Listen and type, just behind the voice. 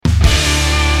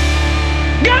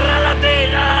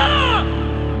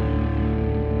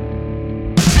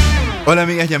Hola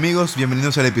amigas y amigos,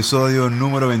 bienvenidos al episodio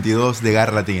número 22 de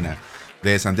Garra Latina.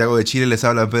 De Santiago de Chile les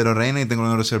habla Pedro Reina y tengo el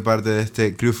honor de ser parte de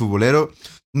este crew futbolero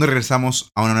donde regresamos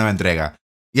a una nueva entrega.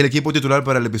 Y el equipo titular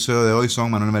para el episodio de hoy son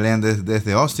Manuel Meléndez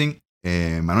desde Austin,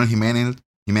 Manuel Jiménez,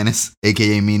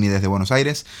 a.k.a. Mini desde Buenos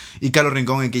Aires y Carlos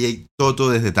Rincón, a.k.a. Toto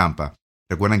desde Tampa.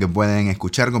 Recuerden que pueden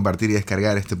escuchar, compartir y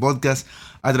descargar este podcast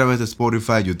a través de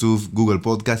Spotify, YouTube, Google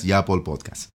Podcast y Apple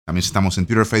Podcast. También estamos en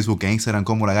Twitter, Facebook e Instagram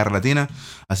como La Garra Latina,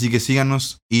 así que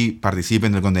síganos y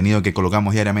participen del contenido que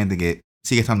colocamos diariamente, que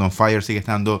sigue estando on fire, sigue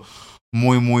estando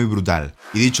muy brutal.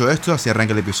 Y dicho esto, así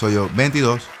arranca el episodio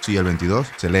 22, sí, el 22,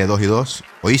 se lee 2 y 2.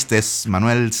 ¿Oíste,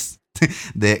 Manuel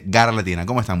de Garra Latina?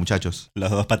 ¿Cómo están, muchachos?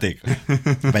 Los dos paticos.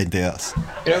 22.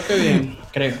 Creo que bien,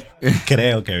 creo.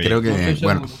 Creo que bien. Creo que No bien. estoy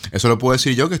Bueno, seguro. eso lo puedo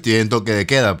decir yo que estoy en toque de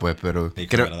queda, pues, pero Sí,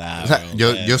 creo, verdad, o sea,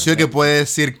 bro, yo soy el que puede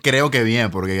decir creo que bien,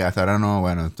 porque hasta ahora no,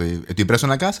 bueno, estoy preso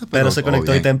en la casa, Pero se todo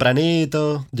conectó hoy bien.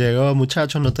 tempranito. Llegó,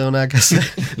 muchachos, no tengo nada que hacer.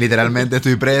 Literalmente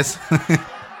estoy preso.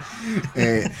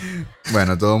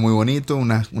 Bueno, todo muy bonito,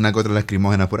 una que otra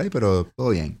lacrimógena por ahí, pero todo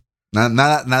bien.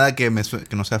 Nada que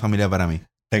no sea familiar para mí.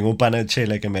 Tengo un pana en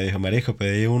Chile que me dijo, marico,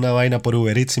 pedí una vaina por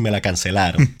Uber Eats y me la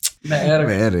cancelaron. Verga,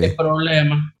 Verga. qué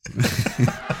problema.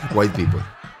 White people.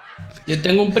 Yo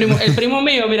tengo un primo, el primo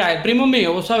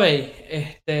mío, vos sabéis,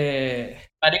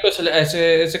 marico,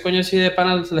 ese coño así de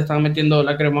pana se le están metiendo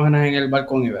lacrimógenas en el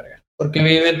balcón y verga. Porque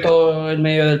vive todo el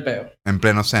medio del peo. En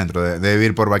pleno centro, debe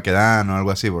vivir por Baquedano o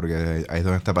algo así, porque ahí es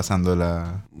donde está pasando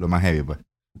lo más heavy, pues.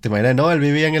 ¿Te imaginas? No, él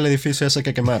vivía en el edificio ese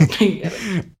que quemaron.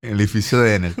 El edificio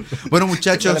de Enel. Bueno, Le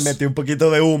muchachos, metí un poquito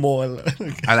de humo.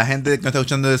 a la gente que nos está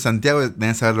escuchando de Santiago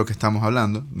deben saber lo que estamos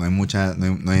hablando. No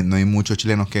hay muchos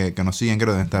chilenos que nos siguen,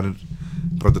 creo, deben estar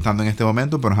protestando en este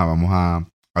momento, pero vamos a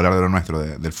hablar de lo nuestro,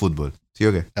 del fútbol. ¿Sí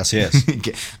o qué? Así es.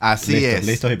 Así Listos, es.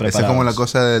 listos y Esa es preparados. como la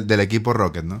cosa del equipo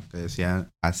Rocket, ¿no? Que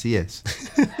decían, así es.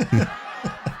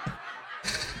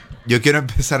 Yo quiero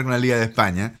empezar con la Liga de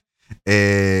España.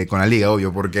 Con la Liga,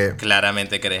 obvio, porque...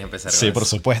 Claramente querés empezar con Sí, eso. por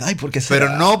supuesto. Ay, ¿por qué Pero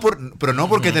será? no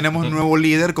porque tenemos un nuevo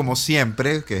líder, como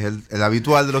siempre, que es el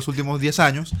habitual de los últimos 10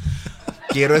 años.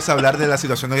 Quiero es hablar de la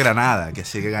situación de Granada, que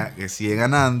sigue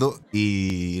ganando,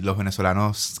 y los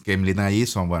venezolanos que militan allí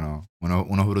son, bueno,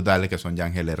 unos brutales, que son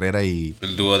Yángel Herrera y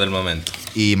El dúo del momento.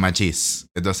 Machís.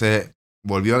 Entonces,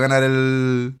 volvió a ganar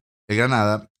el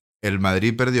Granada, el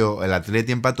Madrid perdió, el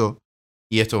Atleti empató,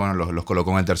 y esto, bueno, los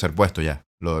colocó en el tercer puesto ya,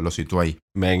 lo situó ahí.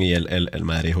 Men, y el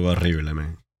Madrid jugó horrible,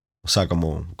 men. O sea,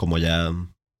 como ya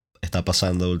está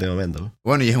pasando últimamente, ¿no?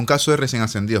 Bueno, y es un caso de recién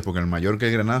ascendidos, porque el Mallorca y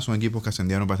el Granada son equipos que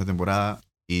ascendieron para esta temporada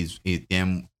y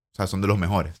tienen, o sea, son de los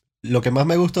mejores. Lo que más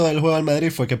me gustó del juego del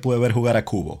Madrid fue que pude ver jugar a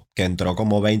Cubo, que entró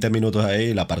como 20 minutos ahí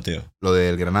y la partió. Lo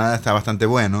del Granada está bastante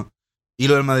bueno. Y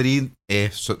lo del Madrid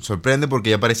sorprende porque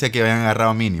ya parecía que habían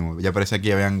agarrado mínimo. Ya parecía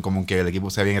que habían como que el equipo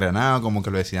se había engranado, como que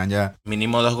lo decían ya.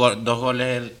 Mínimo dos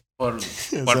goles por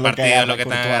Eso es partido es lo que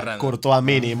están Courtois- agarrando. Courtois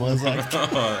mínimo, exacto.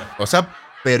 O sea,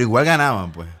 pero igual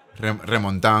ganaban, pues.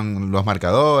 Remontaban los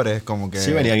marcadores, como que...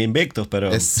 Sí, venían invictos,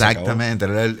 pero Exactamente,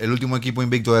 era el último equipo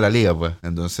invicto de la liga, pues.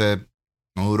 Entonces,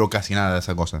 no duró casi nada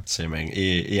esa cosa. se acabó. Sí, men.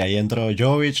 Y ahí entró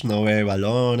Jovic, no ve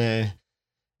balones.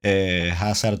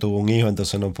 Hazard tuvo un hijo,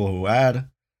 entonces no pudo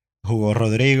jugar. Jugó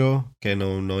Rodrigo, que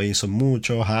no hizo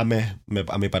mucho. James,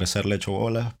 a mi parecer, le echó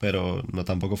bolas, pero no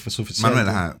tampoco fue suficiente. Manuel,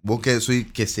 ajá, vos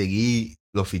que seguí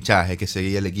los fichajes, que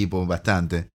seguí el equipo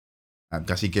bastante,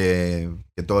 casi que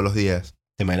todos los días.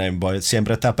 Te imaginas, vos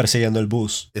siempre estás persiguiendo el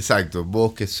bus. Exacto,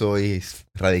 vos que sois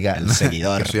radical, El ¿no?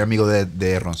 seguidor. Que soy amigo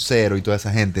de Roncero y toda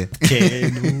esa gente.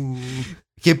 Que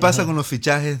 ¿Qué pasa Ajá. con los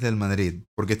fichajes del Madrid?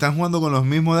 Porque están jugando con los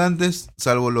mismos de antes,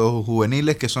 salvo los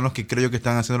juveniles, que son los que creo yo que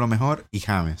están haciendo lo mejor, y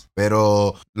James.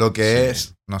 Pero lo que Sí.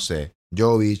 es, no sé,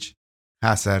 Jovic,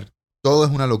 Hazard, todo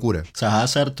es una locura. O sea,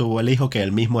 Hazard tuvo el hijo que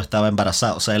él mismo estaba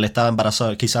embarazado. O sea, él estaba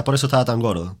embarazado. Quizás por eso estaba tan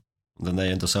gordo.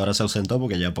 ¿Entendés? Entonces ahora se ausentó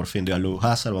porque ya por fin dio a luz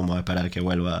Hazard. Vamos a esperar que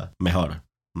vuelva mejor.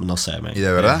 No sé, man. ¿Y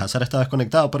de verdad? Hazard está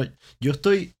desconectado, pero yo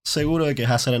estoy seguro de que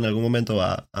Hazard en algún momento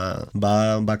va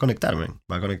a conectar, man.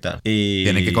 Va a conectar. Y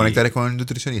Tienes que conectar con el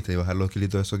nutricionista y bajar los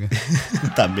kilitos de eso que...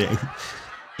 también.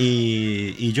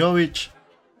 Y Jovic,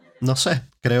 no sé,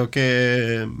 creo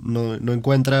que no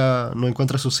encuentra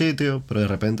su sitio, pero de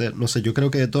repente, no sé, yo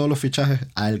creo que de todos los fichajes,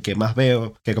 al que más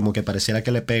veo, que como que pareciera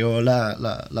que le pegó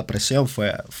la presión, fue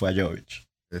a Jovic.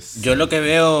 Yo lo que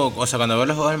veo, o sea, cuando veo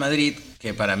los juegos del Madrid,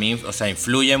 que para mí, o sea,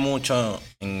 influye mucho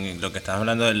en lo que estás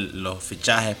hablando de los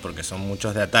fichajes, porque son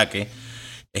muchos de ataque,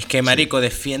 es que, marico,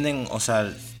 defienden, o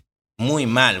sea, muy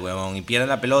mal, huevón, y pierden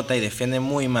la pelota y defienden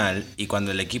muy mal, y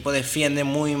cuando el equipo defiende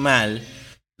muy mal,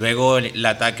 luego el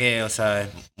ataque, o sea,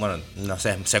 bueno, no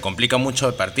sé, se complica mucho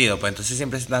el partido, pues entonces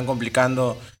siempre se están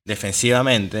complicando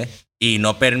defensivamente y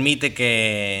no permite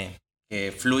que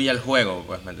fluya el juego,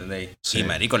 pues, ¿me entendéis? Sí. Y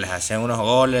marico, les hacen unos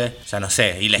goles, o sea, no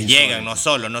sé, y les llegan, no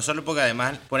solo porque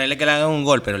además ponerle que le hagan un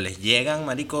gol, pero les llegan,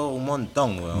 marico, un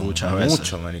montón, weón. Muchas veces.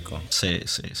 Mucho, marico.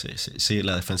 Sí,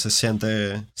 la defensa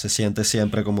se siente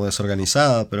siempre como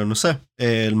desorganizada, pero no sé.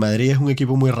 El Madrid es un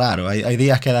equipo muy raro. Hay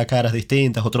días que da caras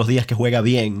distintas, otros días que juega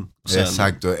bien. O sea,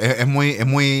 exacto, es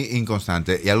muy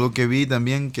inconstante. Y algo que vi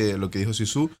también, que lo que dijo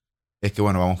Sisu, es que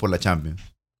bueno, vamos por la Champions.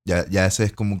 Ya ese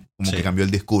es como Sí. que cambió el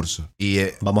discurso. Y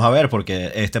Vamos a ver,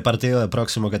 porque este partido de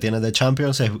próximo que tiene de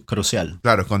Champions es crucial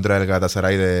claro, es contra el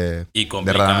Galatasaray de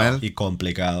complicado. Radamel. y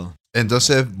complicado.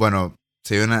 Entonces, bueno,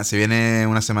 se viene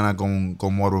una semana con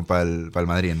morbo para el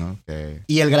Madrid, ¿no?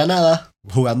 Y el Granada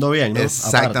jugando bien, ¿no?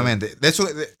 Exactamente. Eso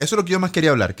es lo que yo más quería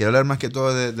hablar. Quería hablar más que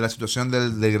todo de la situación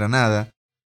del Granada.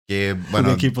 Que, Aparte. bueno,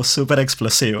 Un equipo súper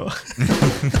explosivo.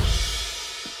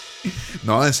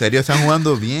 no, en serio, están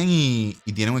jugando bien y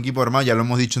tienen un equipo armado. Ya lo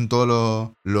hemos dicho en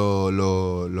todos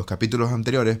los capítulos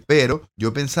anteriores. Pero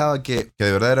yo pensaba que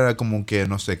de verdad era como que,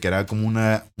 no sé, que era como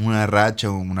una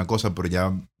racha o una cosa. Pero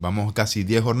ya vamos casi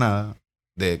 10 jornadas.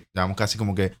 Llevamos casi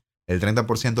como que el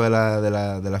 30%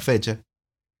 de la fecha.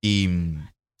 Y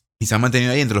se han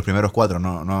mantenido ahí entre los primeros 4.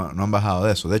 No han bajado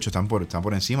de eso. De hecho, están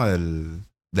por encima del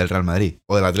Real Madrid.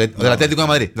 O del Atlético de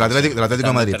Madrid. Del Atlético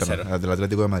de Madrid, tercero. perdón. Del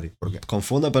Atlético de Madrid. ¿Por qué?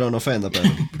 Confunda, pero no ofenda, Pedro,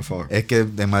 por favor. Es que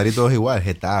en Madrid todo es igual.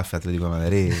 Getafe, Atlético de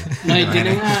Madrid. No, y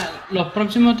tienen los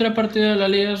próximos 3 partidos de la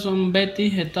liga son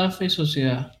Betis, Getafe y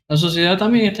Sociedad. La Sociedad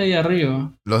también está ahí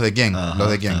arriba, ¿Los de quién? Ajá, ¿Los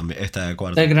de quién? también, está de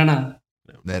acuerdo. del Granada.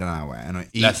 De nada, bueno.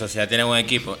 Y La Sociedad tiene buen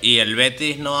equipo. Y el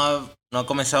Betis no ha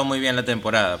comenzado muy bien la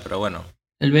temporada, pero bueno.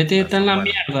 El Betis está en la Bueno.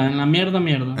 mierda, en la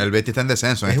mierda. el Betis está en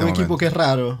descenso en Es este un momento. equipo que es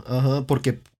raro, ajá,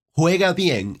 porque juega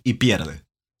bien y pierde.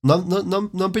 No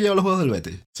han pillado los juegos del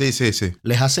Betis. Sí.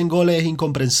 Les hacen goles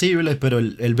incomprensibles, pero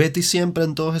el Betis siempre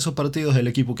en todos esos partidos es el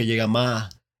equipo que llega más,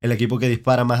 el equipo que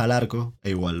dispara más al arco, e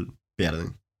igual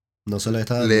pierden. No se les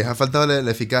está dando. Les ha faltado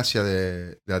la eficacia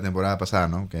de la temporada pasada,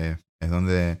 ¿no? Que es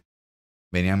donde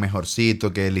venían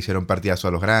mejorcito, que le hicieron partidazo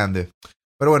a los grandes.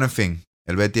 Pero bueno, en fin.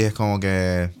 El Betis es como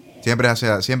que siempre hace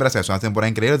eso. Una temporada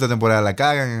increíble, otra temporada la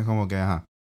cagan. Es como que, ajá.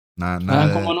 Nada Juegan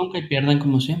de- como nunca y pierden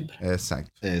como siempre.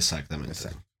 Exacto. Exactamente.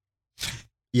 Exacto.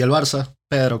 ¿Y el Barça?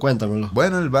 Pedro, cuéntamelo.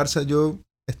 Bueno, el Barça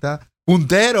está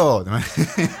puntero.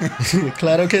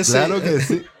 Claro que sí. Claro que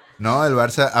sí. No, el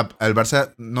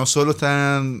Barça no solo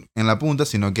está en la punta,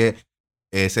 sino que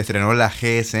se estrenó la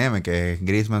GSM, que es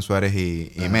Griezmann, Suárez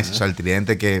y Ajá. Messi. O sea, el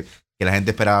tridente que la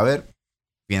gente esperaba ver.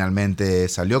 Finalmente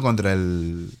salió contra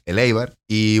el Eibar.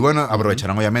 Y bueno,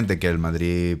 aprovecharon obviamente que el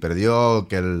Madrid perdió,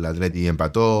 que el Atleti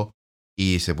empató.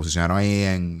 Y se posicionaron ahí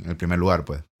en el primer lugar,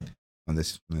 pues. Donde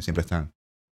siempre están.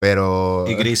 Pero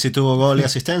Y Grisi tuvo gol y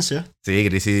asistencia. sí,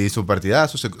 Grisi hizo un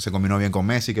partidazo, se combinó bien con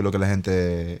Messi, que es lo que la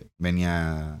gente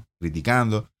venía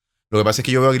criticando. Lo que pasa es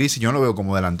que yo veo a Grisi, yo no lo veo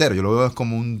como delantero, yo lo veo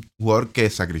como un jugador que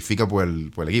sacrifica por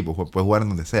el equipo, puede jugar en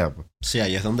donde sea. Pues. Sí,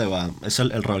 ahí es donde va. Es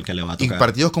el rol que le va a Y tocar.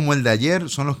 partidos como el de ayer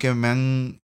son los que me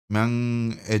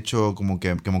han hecho como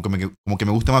que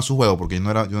me gusta más su juego, porque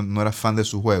yo no era fan de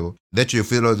su juego. De hecho, yo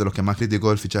fui de los que más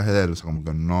criticó el fichaje de él, o sea, como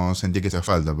que no sentí que hacía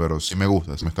falta, pero sí me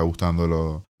está gustando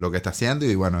lo que está haciendo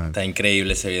y bueno. Está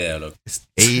increíble ese video, loco.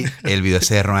 Y el video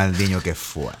ese de Ronaldinho que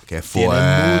fue.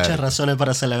 Tiene muchas razones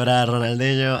para celebrar a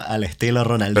Ronaldinho al estilo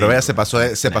Ronaldinho. Pero vea, se pasó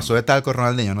de talco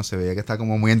Ronaldinho, no se veía que está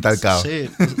como muy entalcado. Sí,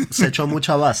 se echó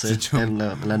mucha base Se echó- en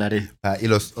la nariz. Ah, y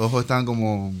los ojos estaba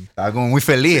como muy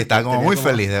feliz, estaba como tenía muy como-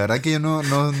 feliz. De verdad que yo no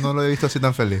lo he visto así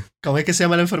tan feliz. ¿Cómo es que se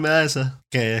llama la enfermedad esa?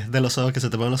 Que es de los ojos, que se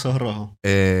te ponen los ojos rojos.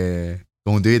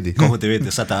 Conjuntivitis. Conjuntivitis.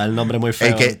 O sea, estaba el nombre muy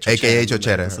feo. AKA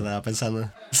chochera. Se estaba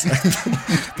pensando.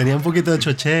 Tenía un poquito de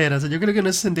chochera. O sea, yo creo que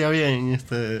no se sentía bien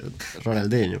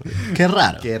Ronaldinho. Qué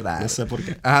raro. Qué raro. No sé por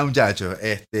qué. Ah, muchachos.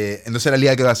 Entonces la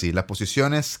liga quedó así. Las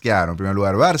posiciones quedaron. En primer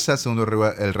lugar Barça, segundo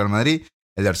el Real Madrid,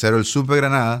 el tercero el Super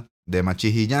Granada, de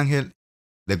Machís y Ángel,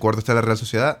 de cuarto está la Real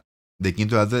Sociedad, de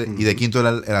quinto el Atleti, y de quinto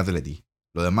el Atleti.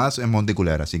 Lo demás es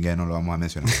Monticulera, así que no lo vamos a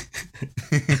mencionar.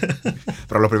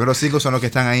 Pero los primeros 5 son los que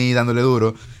están ahí dándole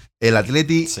duro. El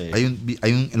Atleti, Sí.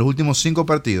 en los últimos 5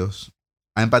 partidos,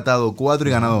 ha empatado 4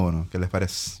 y ganado 1. ¿Qué les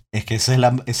parece? Es que esa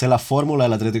es la fórmula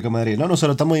del Atlético de Madrid. No,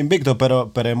 nosotros estamos invictos,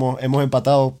 pero hemos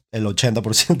empatado el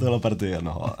 80% de los partidos.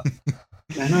 No jodas.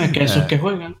 Bueno, es que esos que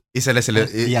juegan. Y se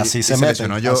Y así se se meten,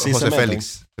 lesionó así se José meten.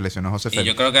 Félix. Se lesionó José Y Félix.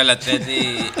 yo creo que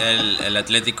el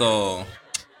Atlético, o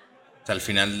sea, al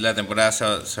final de la temporada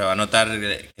se va a notar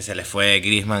que se les fue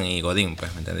Griezmann y Godín,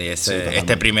 pues, ¿me entendí? Sí, totalmente.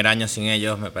 Este primer año sin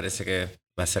ellos me parece que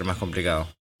va a ser más complicado.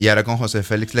 Y ahora con José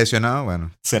Félix lesionado,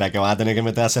 bueno. ¿Será que van a tener que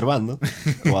meter a Servando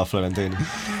o a Florentino?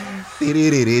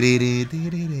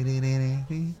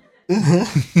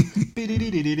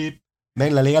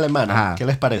 Ven, la liga alemana, Ajá. ¿qué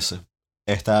les parece?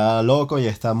 Está loco y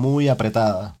está muy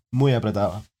apretada, muy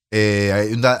apretada.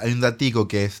 Hay un datico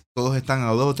que es, todos están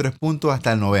a 2 o 3 puntos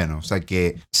hasta el noveno. O sea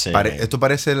que Sí. esto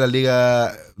parece la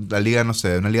liga, no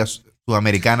sé, una liga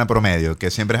sudamericana promedio,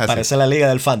 que siempre es así. Parece la liga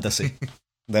del fantasy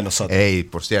de nosotros. Ey,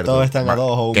 por cierto. Todos están a 2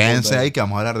 o 1 Quédense punto. ahí que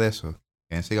vamos a hablar de eso.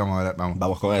 Quédense que vamos a hablar.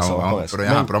 Vamos con eso, vamos con eso.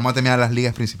 Pero, Ven. pero vamos a terminar las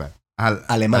ligas principales.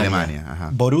 Alemania. Ajá.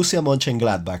 Borussia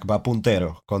Mönchengladbach va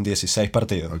puntero con 16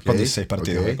 partidos. Ok, Con 16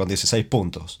 partidos, ok. con 16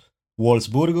 puntos.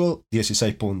 Wolfsburgo,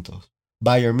 16 puntos.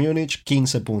 Bayern Múnich,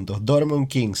 15 puntos. Dortmund,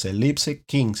 15. Leipzig,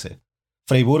 15.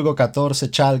 Freiburgo, 14.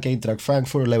 Schalke, Eintracht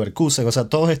Frankfurt, Leverkusen. O sea,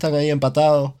 todos están ahí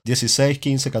empatados. 16,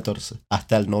 15, 14.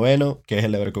 Hasta el noveno, que es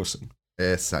el Leverkusen.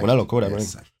 Exacto. Una locura, man.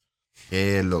 Exacto.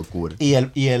 Qué locura. Y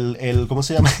el ¿cómo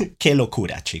se llama? Qué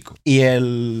locura, chico. Y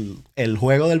el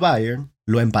juego del Bayern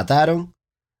lo empataron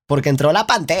porque entró la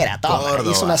Pantera,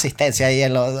 Córdoba. hizo una asistencia ahí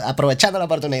aprovechando la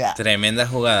oportunidad. Tremenda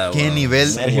jugada, ¿Qué weón. nivel,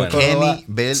 Sergio qué Córdoba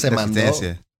nivel se de mandó.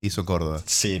 asistencia hizo Córdoba?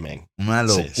 Sí, men. Una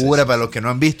Sí, locura. sí. Para los que no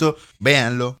han visto,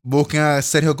 véanlo. Busquen a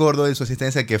Sergio Córdoba y su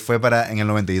asistencia que fue en el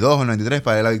 92 o el 93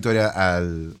 para dar la victoria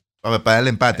para el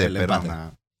empate, El perdón,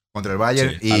 empate. contra el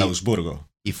Bayern. Sí, al Augsburgo.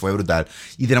 Y fue brutal.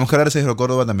 Y tenemos que hablar de Sergio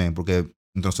Córdoba también, porque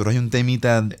entre nosotros hay un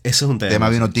temita, Ese es un tema. tema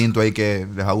vino tinto ahí que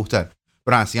les va a gustar.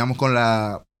 Pero nada, sigamos con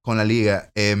la liga.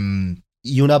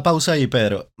 Y una pausa ahí,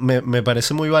 Pedro. Me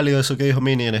parece muy válido eso que dijo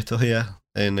Mini en estos días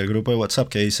en el grupo de WhatsApp,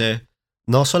 que dice,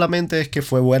 no solamente es que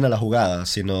fue buena la jugada,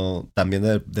 sino también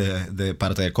de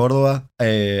parte de Córdoba,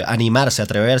 animarse,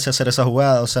 atreverse a hacer esa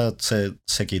jugada. O sea,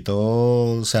 se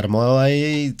quitó, se armó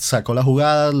ahí, sacó la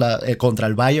jugada contra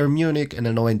el Bayern Múnich en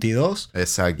el 92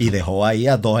 Exacto. y dejó ahí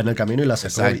a 2 en el camino y la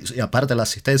sacó. Exacto. Y aparte la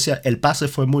asistencia, el pase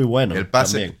fue muy bueno. El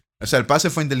pase, también. o sea, el pase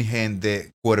fue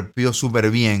inteligente, cuerpió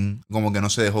súper bien, como que no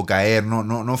se dejó caer,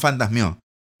 no fantasmeó.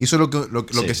 Hizo lo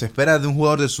Sí. que se espera de un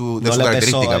jugador de su No le pesó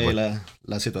característica. ahí Pues.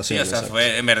 la Sí, situación. o sea, exacto.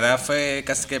 en verdad fue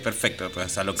casi que perfecto,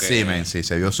 pues, a lo que Sí, man, sí,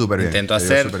 se vio súper bien. intentó se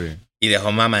vio hacer. súper bien. Y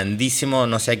dejó mamandísimo,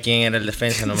 no sé a quién era el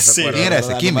defensa, no me Sí, recuerdo. ¿Quién era ese?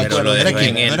 no me Kimmich. Pero lo Era dejó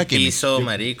Kimmich, en no era el Kimmich. piso,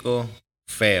 marico,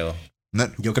 feo.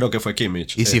 No- Yo creo que fue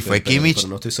Kimmich. Y si fue Kimmich, pero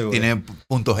no estoy seguro. tiene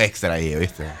puntos extra ahí,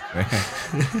 ¿viste?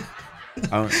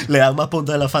 Le dan más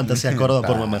puntos de la fantasía a Córdoba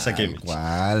por mamarse a Kimmich.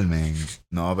 ¿Cuál, men?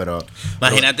 No, pero...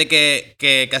 Imagínate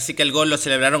que casi que el gol lo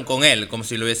celebraron con él, como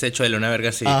si lo hubiese hecho él, una verga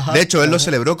así. Ajá, De hecho, él lo ajá.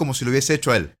 celebró como si lo hubiese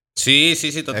hecho él. Sí,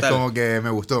 total. Es como que me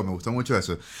gustó mucho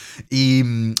eso. Y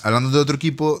hablando de otro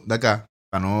equipo de acá,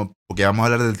 porque vamos a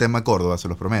hablar del tema Córdoba, se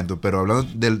los prometo, pero hablando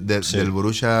Sí. del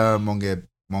Borussia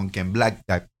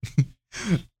Mönchengladbach,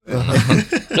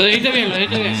 Lo dijiste bien.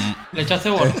 Le echaste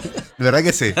bola. de verdad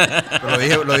que sí,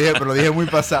 pero lo dije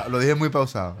muy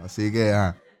pausado, así que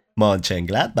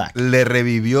Mönchengladbach. le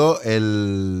revivió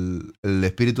el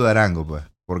espíritu de Arango, pues,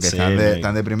 porque Sí, están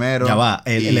men. de primero. Ya va.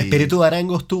 El y- espíritu de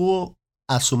Arango estuvo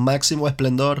a su máximo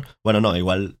esplendor. Bueno, no,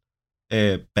 igual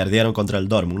perdieron contra el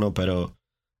Dortmund, ¿no? Pero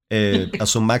a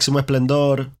su máximo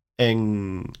esplendor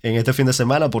en este fin de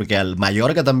semana, porque al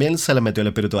Mallorca también se le metió el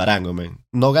espíritu de Arango, men.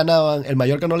 No ganaban, el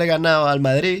Mallorca no le ganaba al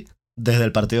Madrid desde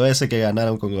el partido ese que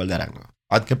ganaron con gol de Arango.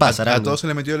 ¿Qué pasa, A Arango? todos se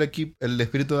le metió el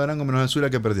espíritu de Arango menos el Zulia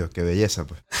que perdió. Qué belleza,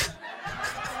 pues.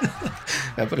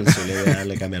 Pero en Zulia ya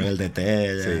le cambiaron el DT.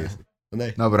 Ya. Sí. ¿Dónde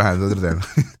hay? No, pero es otro tema.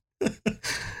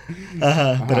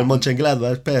 Ajá, pero el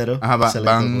Mönchengladbach, Pedro. Ajá, se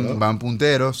le incorporó. van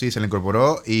punteros, sí, se le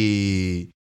incorporó y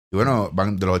bueno,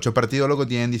 van de los 8 partidos, loco,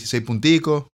 tienen 16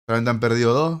 punticos, solamente han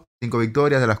perdido 2, 5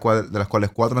 victorias, de las cuales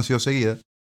 4 han sido seguidas.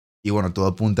 Y bueno, todo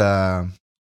apunta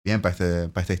bien para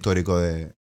este histórico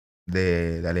de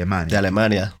Alemania. De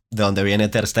Alemania, de donde viene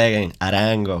Ter Stegen,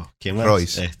 Arango, ¿quién más?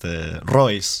 Royce.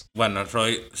 Royce. Bueno,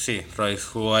 Royce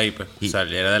jugó ahí, pues. O sea,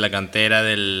 era de la cantera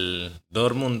del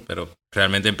Dortmund, pero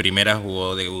realmente en primera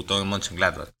debutó en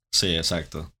Mönchengladbach. Sí,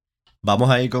 exacto.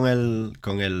 Vamos ahí con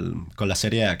la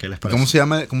Serie A, ¿qué les parece?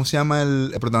 ¿Cómo se llama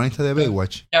el protagonista de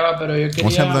Baywatch? Ya va, pero yo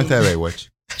 ¿Cómo se llama el quería... protagonista de Baywatch?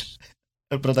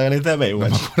 El protagonista de No me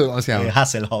Baywatch, acuerdo cómo se llama.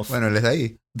 Hasselhoff. Bueno, él es de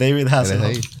ahí. David Él es de Hasselhoff.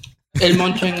 ahí. El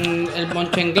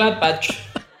Mönchengladbach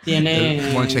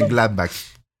tiene... Mönchengladbach.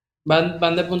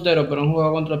 Van de puntero, pero han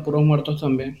jugado contra puros muertos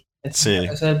también. Sí.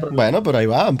 Ese es el problema. Bueno, pero ahí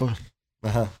van, pues.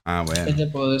 Ajá. Ah, ¿Qué bueno. te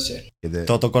puedo decir?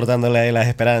 Toto cortándole ahí las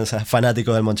esperanzas,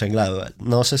 fanático del Mönchengladbach.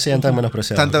 No se sientan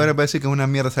menospreciados. Tanta vez me parece que es una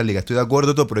mierda esa liga. Estoy de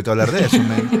acuerdo todo, pero hay que hablar de eso,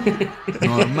 man.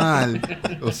 Normal.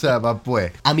 O sea, va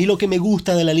pues. A mí lo que me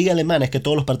gusta de la liga alemana es que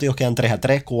todos los partidos quedan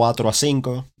 3-3,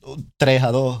 4-5,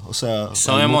 3-2, o sea...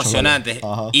 Son hay muchos emocionantes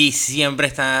goles. Ajá. y siempre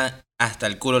está hasta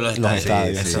el culo los Los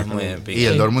estadios. estadios, Eso es muy exactamente. épico. Y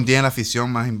el Sí. Dortmund tiene la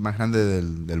afición más grande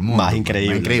del mundo. Más pues, increíble.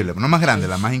 Más increíble. No más grande,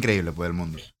 la más increíble pues, del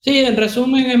mundo. Sí, en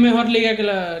resumen es mejor liga que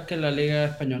la liga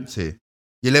española. Sí.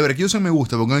 Y el Leverkusen me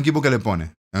gusta porque es un equipo que le pone.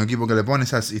 Es un equipo que le pone. O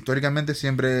sea, históricamente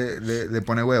siempre le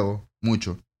pone huevo,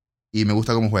 mucho. Y me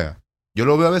gusta cómo juega. Yo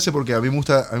lo veo a veces porque a mí me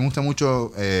gusta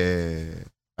mucho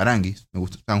Aranguis. Me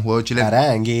gusta. O sea, un jugador chileno.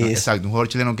 Aranguis. Exacto, un jugador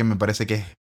chileno que me parece que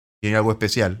tiene algo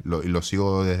especial. Y lo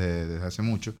sigo desde hace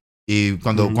mucho. Y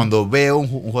cuando veo un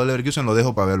jugador de Leverkusen lo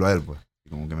dejo para verlo a él, pues.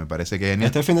 Como que me parece que es genial.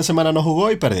 Este fin de semana no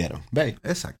jugó y perdieron. ¿Veis?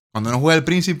 Exacto. Cuando no juega el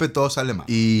Príncipe, todo sale mal.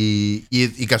 Y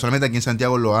casualmente aquí en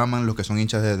Santiago lo aman los que son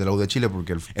hinchas de la U de Chile,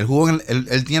 porque él jugó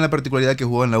él tiene la particularidad que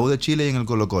jugó en la U de Chile y en el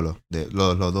Colo-Colo, de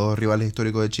los dos rivales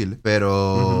históricos de Chile.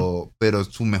 Pero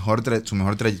su mejor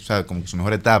o sea, como su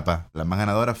mejor etapa, la más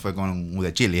ganadora, fue con U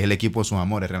de Chile. Y es el equipo de sus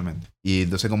amores realmente. Y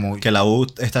entonces como Que la U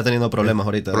está teniendo problemas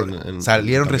ahorita.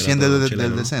 salieron en el recién campeonato del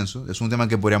chileno. descenso. Es un tema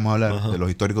que podríamos hablar, Ajá. de los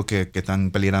históricos que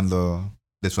están peligrando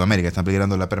de Sudamérica, están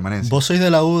peligrando la permanencia. ¿Vos sois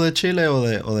de la U de Chile o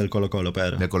del Colo-Colo,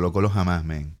 Pedro? De Colo-Colo jamás,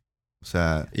 men. O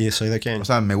sea, ¿Y soy de quién?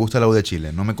 me gusta la U de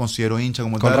Chile. No me considero hincha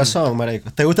como Con tal. razón,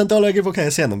 marico. ¿Te gustan todos los equipos que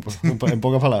descienden? Pues, en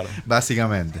pocas palabras.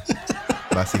 Básicamente.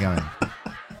 Básicamente.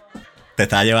 Te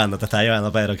estaba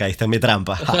llevando, Pedro. Caíste en mi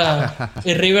trampa. O sea,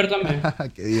 y River también.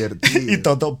 Qué divertido. Y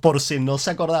Toto, por si no se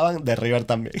acordaban, de River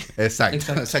también. Exacto.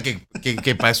 Exacto. O sea,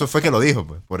 que para eso fue que lo dijo,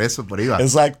 pues. Por ahí va.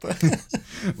 Exacto.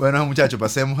 Bueno, muchachos,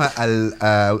 pasemos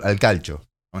al calcio.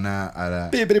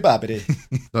 Pipri papri.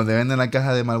 Donde venden la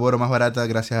caja de Marlboro más barata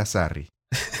gracias a Sarri.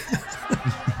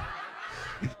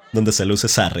 Donde se luce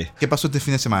Sarri. ¿Qué pasó este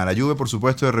fin de semana? La Juve, por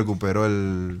supuesto, recuperó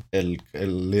el El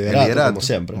liderato, como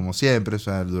siempre. Como siempre, o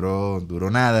sea, duró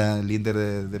nada el Inter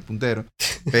de puntero.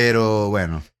 Pero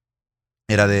bueno,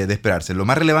 era de esperarse. Lo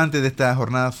más relevante de esta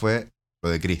jornada fue lo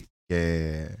de Cristi,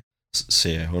 que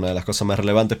Sí, es una de las cosas más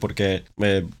relevantes porque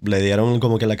le dieron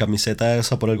como que la camiseta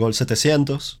esa por el gol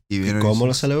 700. Y ¿Y vieron cómo eso,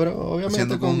 lo celebró? Obviamente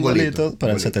haciendo con con un un golito, golito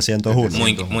para el golito.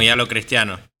 701. Muy a lo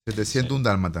cristiano. 701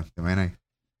 dálmata, ¿te imaginas ahí?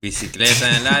 Bicicleta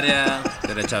en el área,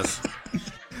 derechazo.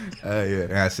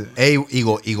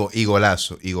 Y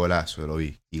golazo, lo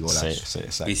vi, y golazo. Sí,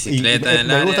 exacto. Bicicleta en el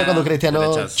me gusta área, cuando Cristiano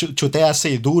derechazo. chutea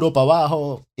así, duro para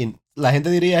abajo. Y la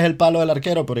gente diría es el palo del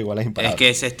arquero, pero igual es imparable. Es que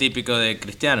ese es típico de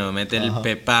Cristiano, mete el Ajá.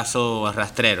 pepazo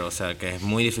rastrero, o sea que es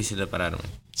muy difícil de pararme.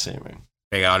 Sí, man.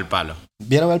 Pegado al palo.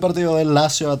 ¿Vieron el partido del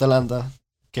Lazio-Atalanta?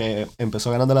 Que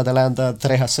empezó ganando el Atalanta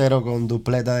 3-0 con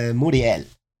dupleta de Muriel.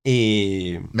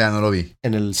 Y Vean, no lo vi.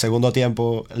 en el segundo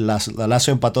tiempo la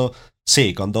Lazio empató,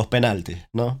 sí, con 2 penaltis,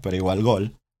 ¿no? Pero igual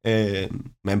gol.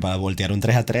 Para voltear un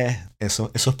 3-3,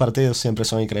 esos partidos siempre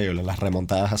son increíbles, las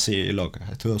remontadas así locas.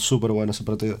 Estuvo súper bueno ese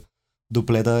partido.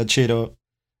 Dupleta de Chiro.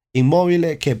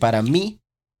 Inmóvil, que para mí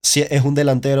sí es un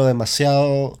delantero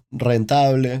demasiado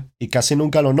rentable y casi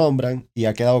nunca lo nombran y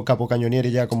ha quedado capo cañonieri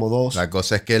ya como 2. La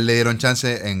cosa es que él le dieron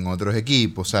chance en otros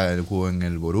equipos, o sea, él jugó en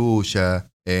el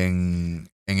Borussia, en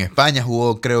España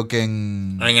jugó creo que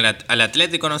Al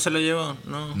Atlético no se lo llevó,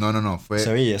 ¿no? No, fue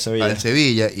Sevilla. al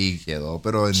Sevilla y quedó,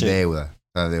 pero en Sí. deuda.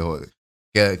 O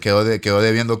sea, quedó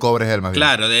debiendo cobres él más bien.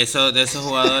 Claro, de esos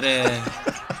jugadores.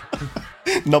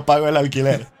 No pago el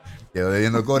alquiler. Quedó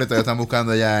debiendo cobres, todavía están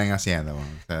buscando allá en Hacienda. Bueno.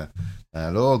 O sea,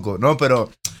 está loco. No, pero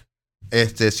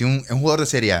si un jugador de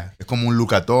Serie A es como un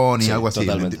Luca Toni, Sí, algo así.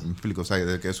 totalmente. Me explico, o sea,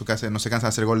 de que eso que hace, no se cansa de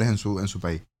hacer goles en su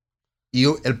país. Y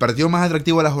el partido más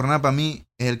atractivo de la jornada para mí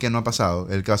es el que no ha pasado,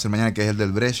 el que va a ser mañana, que es el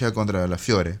del Brescia contra la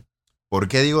Fiore. ¿Por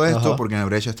qué digo esto? Ajá. Porque en el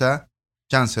Brescia está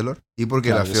Chancellor y porque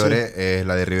Claro la que Fiore es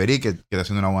la de Ribery, que está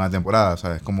haciendo una buena temporada,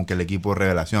 ¿sabes? Como que el equipo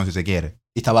revelación, si se quiere.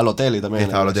 Y estaba Balotelli también.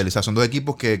 Estaba Balotelli. O sea, son dos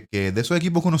equipos que de esos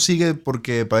equipos que uno sigue para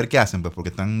ver qué hacen, pues, porque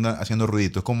están haciendo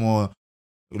ruidito. Es como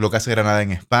lo que hace Granada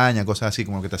en España, cosas así,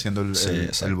 como lo que está haciendo Sí, el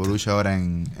exacto. Borussia ahora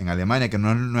en Alemania, que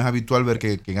no es habitual ver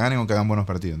que ganen o que hagan buenos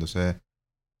partidos. Entonces,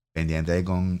 pendiente ahí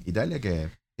con Italia, que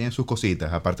tienen sus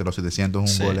cositas, aparte de los 701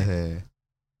 Sí. goles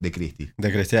de Cristi.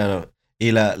 De Cristiano.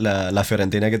 Y la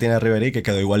Fiorentina que tiene a Ribery, que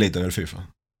quedó igualito en el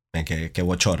FIFA. Ven, qué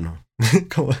bochorno.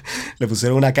 Como le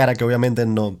pusieron una cara que obviamente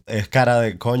no es cara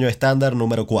de coño estándar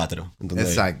número 4.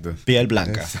 Exacto. Piel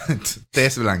blanca. Exacto.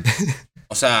 Tez blanca.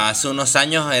 O sea, hace unos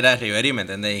años era Ribery, ¿me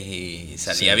entendéis? Y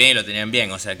salía Sí. bien y lo tenían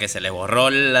bien. O sea, que se les borró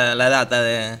la data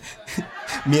de...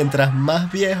 Mientras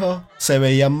más viejo, se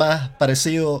veía más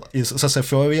parecido. O sea, se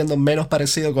fue viendo menos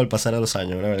parecido con el pasar de los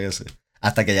años. La verdad que sí.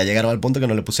 Hasta que ya llegaron al punto que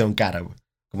no le pusieron cara. Güey.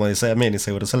 Como dice Mini,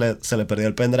 seguro se le perdió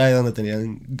el pendrive donde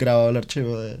tenían grabado el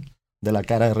archivo de la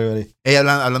cara de Ribery. Ey,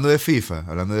 hablando de FIFA,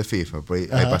 pues,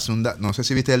 ahí Ajá. pasé no sé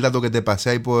si viste el dato que te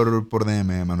pasé ahí por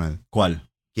DM, Manuel. ¿Cuál?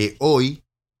 Que hoy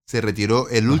se retiró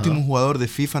el Ajá. último jugador de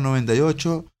FIFA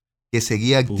 98 que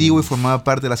seguía activo y formaba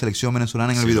parte de la selección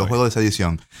venezolana en el videojuego de esa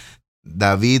edición.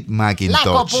 David McIntosh.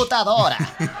 ¡La computadora!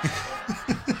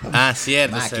 Ah,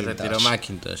 cierto, se Macintosh. retiró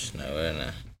Macintosh. No,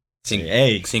 buena. Sí,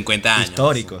 ey, 50 años.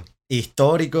 Histórico.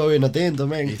 Histórico Vinotinto,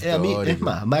 man. A mí, Histórico. es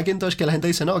más, Macintosh, que la gente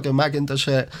dice, no, que Macintosh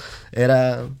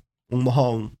era un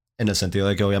mojón, en el sentido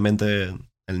de que obviamente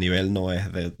el nivel no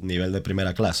es de nivel de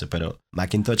primera clase, pero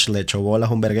Macintosh le echó bolas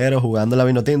a un verguero jugando la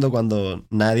Vinotinto cuando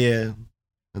nadie,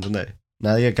 ¿entendés?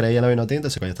 Nadie creía en la Vinotinto,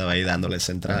 ese coño estaba ahí dándole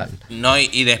central. No,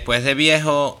 y después de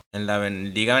viejo, en la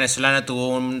Liga Venezolana tuvo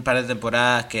un par de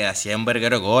temporadas que hacía un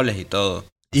verguero de goles y todo.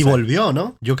 Y volvió,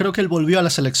 ¿no? Yo creo que él volvió a la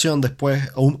selección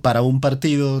después, para un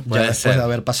partido, Puede ya después ser. de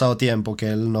haber pasado tiempo que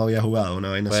él no había jugado una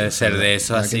vaina Puede así. ser de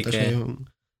eso, así Macintosh que- es un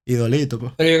idolito,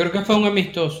 pues. Pero yo creo que fue un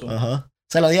amistoso. Ajá.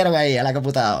 Se lo dieron ahí a la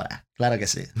computadora. Claro que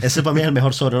sí. Ese para mí es el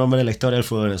mejor sobrenombre de la historia del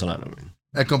fútbol venezolano. Man.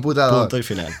 El computador. Punto y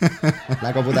final.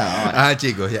 La computadora. Ah,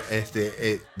 chicos, ya, después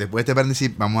de este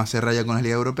paréntesis, vamos a cerrar ya con las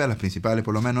ligas europeas, las principales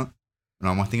por lo menos.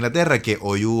 Nos vamos hasta Inglaterra, que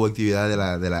hoy hubo actividad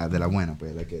de la buena,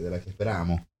 pues, de la que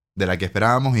esperábamos. De la que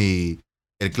esperábamos, y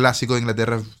el clásico de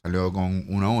Inglaterra salió con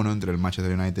 1-1 entre el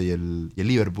Manchester United y el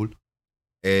Liverpool.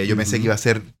 Yo pensé que iba a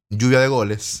ser lluvia de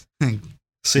goles.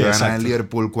 Sí, Iba a ganar exacto. el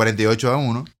Liverpool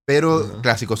 48-1. Pero Ajá.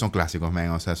 clásicos son clásicos, man.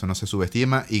 O sea, eso no se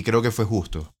subestima. Y creo que fue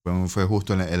justo. Fue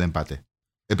justo el empate.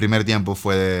 El primer tiempo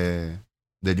fue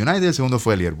del United, el segundo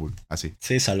fue del Liverpool. Así.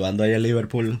 Sí, salvando ahí el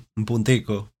Liverpool un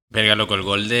puntico. Verga, loco, en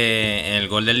el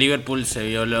gol del Liverpool se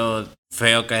vio lo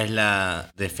feo que es la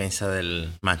defensa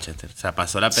del Manchester. O sea,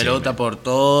 pasó la Sí, pelota man. por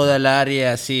toda el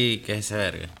área así, que es ese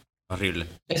verga. Horrible.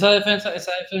 Esa defensa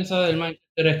del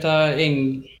Manchester está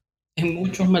en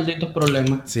muchos malditos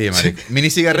problemas. Sí, marico. Mini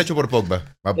cigarrecho por Pogba.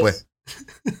 Va pues.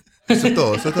 Eso es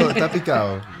todo. Está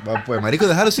picado. Va pues. Marico,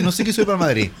 déjalo si no sé que soy para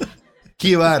Madrid.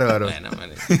 Qué bárbaro. Bueno,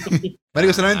 marico.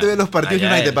 Marico, solamente ve los partidos de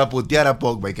Allá United él. para putear a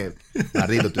Pogba. Y que,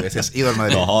 maldito, tú hubieses ido al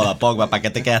Madrid. No joda, Pogba, ¿para qué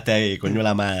te quedaste ahí, coño de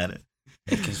la madre?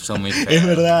 Es que son muy feos. Es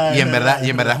verdad. Y en verdad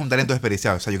es un talento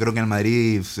desperdiciado. O sea, yo creo que en el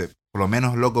Madrid, por lo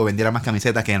menos, loco, vendiera más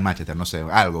camisetas que en el Manchester. No sé,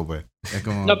 algo, pues. Es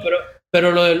como... No,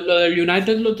 pero lo del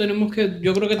United lo tenemos que.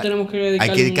 Yo creo que tenemos que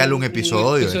dedicarle. Hay que dedicarle un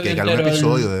episodio. Hay que dedicarle un entero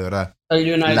episodio, de verdad. al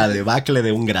United. La debacle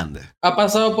de un grande. Ha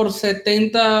pasado por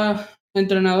 70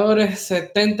 entrenadores,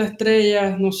 70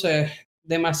 estrellas, no sé.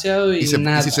 Demasiado y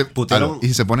nada. Putearon- Y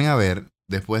si se ponen a ver,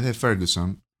 después de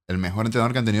Ferguson, el mejor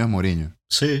entrenador que han tenido es Mourinho.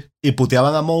 Sí. Y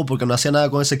puteaban a Mou porque no hacía nada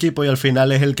con ese equipo y al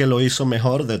final es el que lo hizo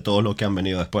mejor de todos los que han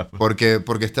venido después. Pues. Porque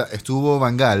estuvo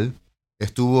Van Gaal,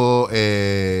 estuvo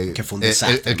Que fue un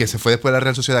desastre. el que se fue después de la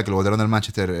Real Sociedad, que lo votaron del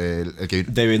Manchester, el que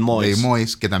David Moyes. David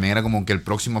Moyes, que también era como que el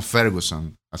próximo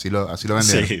Ferguson. Así lo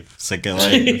vendieron. Sí, se quedó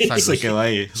ahí. Exacto. Se quedó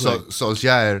ahí.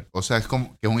 Solskjaer, o sea, es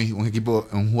como que es un equipo,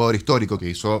 un jugador histórico que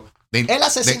hizo El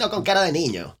asesino con cara de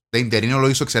niño. de interino lo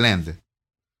hizo excelente.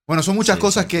 Bueno, son muchas Sí,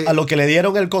 cosas exacto. que... A lo que le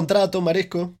dieron el contrato,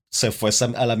 marisco, se fue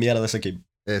a la mierda ese equipo.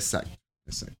 Exacto.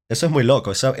 Eso es muy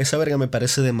loco. Esa verga me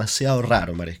parece demasiado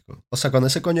raro, marisco. O sea, cuando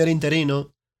ese coño era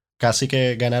interino, casi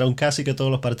que ganaron casi que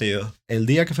todos los partidos. El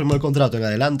día que firmó el contrato en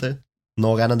adelante,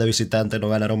 no ganan de visitante, no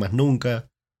ganaron más nunca.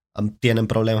 Tienen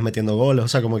problemas metiendo goles. O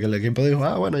sea, como que el equipo dijo,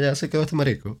 bueno, ya se quedó este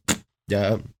marisco.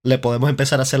 Ya le podemos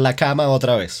empezar a hacer la cama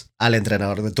otra vez al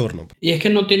entrenador de turno. Y es que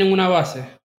no tienen una base.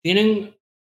 Tienen.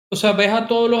 O sea, ves a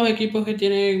todos los equipos que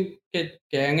tienen.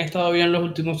 Que han estado bien los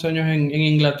últimos años en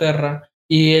Inglaterra.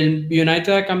 Y el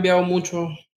United ha cambiado mucho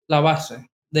la base.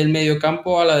 Del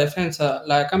mediocampo a la defensa.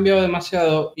 La ha cambiado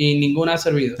demasiado y ninguna ha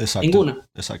servido. Exacto. Ninguna.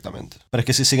 Exactamente. Pero es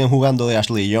que si siguen jugando de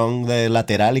Ashley Young de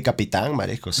lateral y capitán,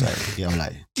 marisco, o sea, ¿qué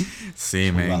habláis?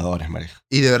 Sí, man. Jugadores, marisco.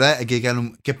 Y de verdad,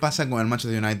 ¿qué pasa con el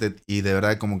Manchester United? Y de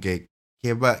verdad, como que,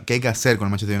 ¿qué hay que hacer con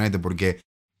el Manchester United? Porque,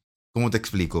 ¿cómo te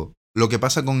explico? Lo que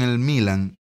pasa con el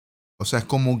Milan, o sea, es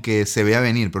como que se veía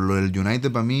venir, pero lo del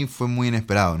United para mí fue muy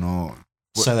inesperado, ¿no?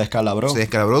 Se descalabró. Se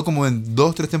descalabró como en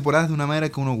 2-3 temporadas de una manera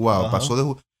que uno, wow, Ajá.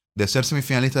 pasó de ser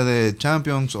semifinalista de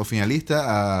Champions o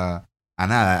finalista a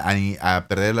nada, a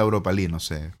perder la Europa League, no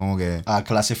sé, como que... A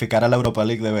clasificar a la Europa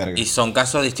League de verga. Y son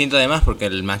casos distintos además porque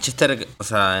el Manchester, o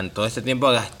sea, en todo este tiempo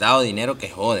ha gastado dinero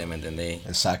que jode, ¿me entendéis?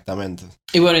 Exactamente.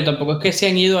 Y bueno, y tampoco es que se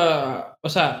han ido a... O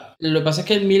sea, lo que pasa es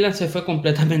que el Milan se fue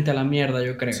completamente a la mierda,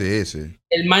 yo creo. Sí, sí.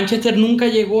 El Manchester nunca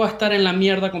llegó a estar en la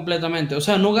mierda completamente. O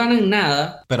sea, no ganan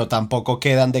nada. Pero tampoco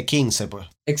quedan de 15, pues.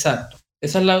 Exacto.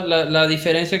 Esa es la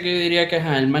diferencia que yo diría que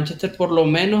el Manchester por lo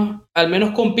menos, al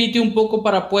menos compite un poco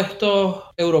para puestos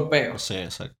europeos. Sí,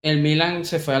 exacto. El Milan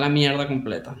se fue a la mierda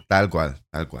completa. Tal cual,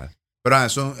 tal cual. Pero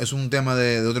eso es un tema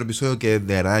de otro episodio que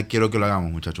de verdad quiero que lo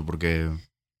hagamos, muchachos, porque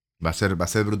va a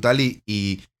ser brutal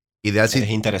y Ideal sí, Es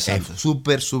interesante. es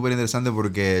súper, súper interesante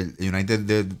porque el United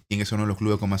tiene que ser uno de los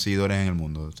clubes con más seguidores en el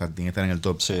mundo. O sea, tiene que estar en el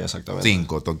top Sí, exactamente.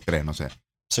 5, top 3, no sé.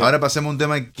 Sí. Ahora pasemos a un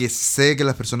tema que sé que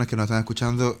las personas que nos están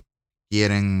escuchando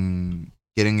quieren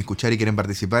escuchar y quieren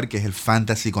participar, que es el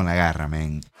fantasy con la garra,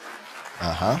 men.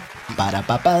 Ajá. Para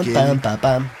pam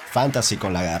pam. Fantasy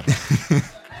con la garra.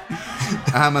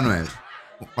 Ajá, Manuel.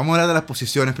 Vamos a hablar de las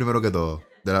posiciones primero que todo.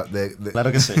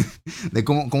 Claro que sí. De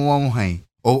cómo vamos ahí.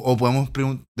 O podemos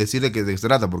decirle de qué se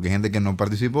trata, porque hay gente que no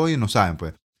participó y no saben,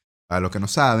 pues. A los que no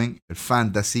saben, el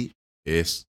fantasy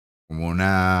es como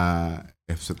una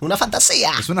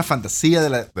fantasía. Es una fantasía de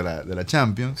la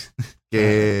Champions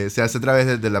que se hace a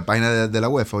través de la página de la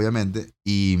UEFA, obviamente,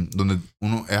 y donde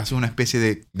uno hace una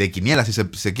especie de quiniela, si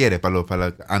se quiere,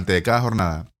 antes de cada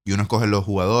jornada. Y uno escoge los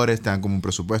jugadores, te dan como un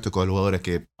presupuesto, escoge los jugadores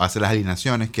que hace las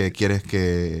alineaciones que quieres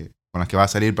con las que va a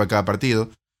salir para cada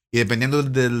partido. Y dependiendo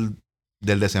del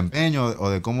desempeño o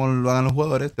de cómo lo hagan los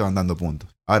jugadores, te van dando puntos.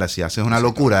 Ahora, si haces una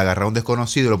locura de agarrar a un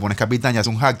desconocido y lo pones capitán y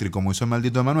haces un hat-trick como hizo el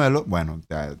maldito Emanuelo, bueno,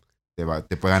 te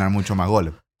puede ganar mucho más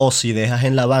goles. O si dejas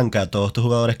en la banca a todos tus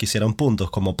jugadores que hicieron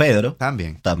puntos, como Pedro,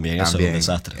 También eso es un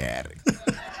desastre.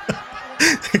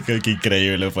 Qué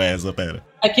increíble fue eso, Pedro.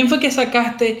 ¿A quién fue que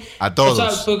sacaste? A todos.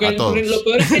 O sea, porque a todos. lo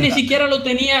peor es que ni siquiera los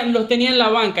tenía en la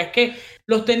banca. Es que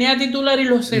los tenía titular y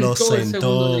los sentó el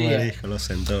segundo día. Marico, lo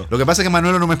sentó. Lo que pasa es que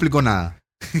Manuel no me explicó nada.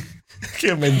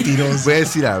 Qué mentiroso. Voy a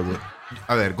decir algo.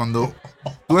 A ver, cuando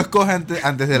tú escoges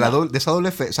antes de esa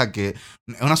doble fecha, o sea que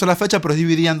es una sola fecha, pero es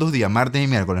dividida en 2 días, martes y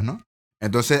miércoles, ¿no?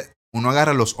 Entonces, uno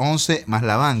agarra los 11 más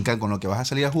la banca con lo que vas a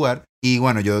salir a jugar. Y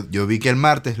bueno, yo vi que el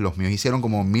martes los míos hicieron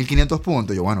como 1500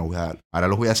 puntos. Yo, bueno, ahora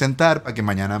los voy a sentar para que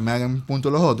mañana me hagan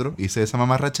puntos los otros. Hice esa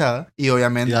mamarrachada. Y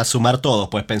obviamente. Y a sumar todos,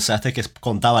 pues pensaste que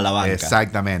contaba la banca.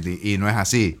 Exactamente. Y no es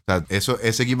así. O sea,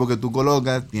 ese equipo que tú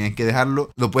colocas, tienes que dejarlo.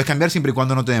 Lo puedes cambiar siempre y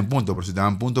cuando no te den puntos. Pero si te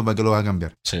dan puntos, ¿para qué lo vas a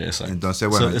cambiar? Sí, exacto. Entonces,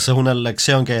 bueno. Esa es una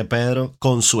lección que Pedro,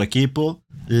 con su equipo,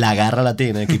 la Garra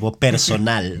Latina, equipo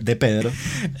personal de Pedro.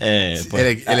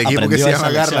 Pues, el equipo que se llama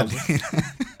Garra Latina.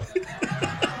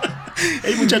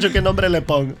 Ey, muchacho, ¿qué nombre le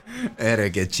pongo?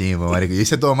 Qué chimbo, marico. Yo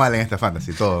hice todo mal en esta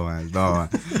fantasy, todo mal.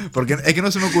 Porque es que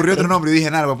no se me ocurrió otro nombre. Y dije,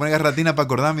 nada, voy a poner Garratina para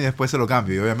acordarme y después se lo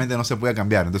cambio. Y obviamente no se puede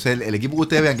cambiar. Entonces el equipo que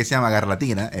ustedes vean que se llama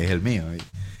Garratina es el mío.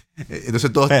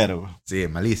 Entonces todos... Pero... Sí,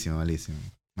 malísimo.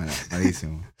 Bueno,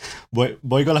 malísimo.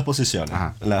 Voy con las posiciones.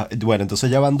 Bueno,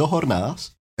 entonces ya van 2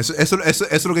 jornadas. Eso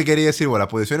es lo que quería decir, las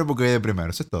posiciones porque voy de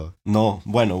primero. Eso es todo. No,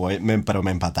 bueno, pero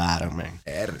me empataron, man.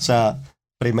 O sea...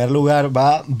 Primer lugar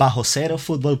va Bajo Cero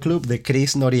Fútbol Club de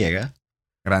Chris Noriega.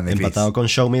 Grande empatado Chris. con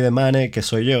Show Me the Money, que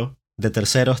soy yo. De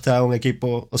tercero está un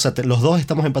equipo... O sea, los dos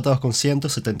estamos empatados con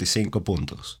 175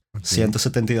 puntos. Okay.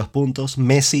 172 puntos,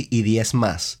 Messi y 10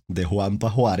 más de Juanpa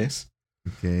Juárez.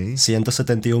 Okay.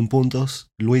 171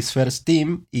 puntos, Luis First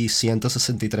Team. Y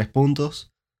 163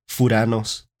 puntos,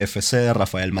 Furanos FC de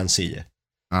Rafael Mancilla.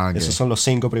 Okay. Esos son los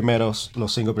 5 primeros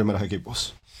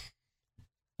equipos.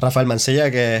 Rafael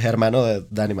Mancilla, que es hermano de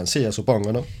Dani Mancilla,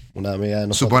 supongo, ¿no? Una amiga de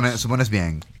nosotros. Supones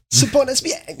bien. Supones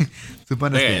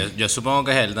bien. Yo supongo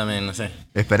que es él también, no sé.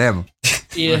 Esperemos.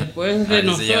 Y después de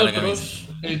nosotros,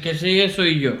 el que sigue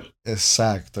soy yo.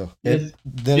 Exacto.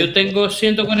 Yo tengo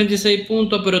 146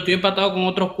 puntos, pero estoy empatado con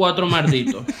otros 4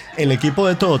 malditos. El equipo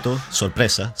de Toto,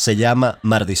 sorpresa, se llama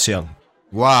Maldición.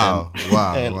 Wow.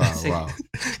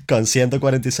 Con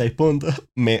 146 puntos.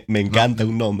 Me encanta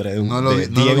un nombre de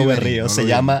Diego Berrío. Se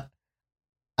llama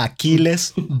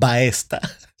Aquiles Baesta.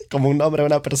 Como un nombre de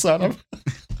una persona.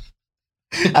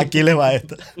 Aquiles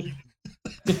Baesta.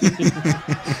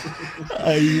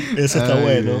 Ese está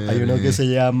bueno. Hay uno que se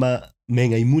llama...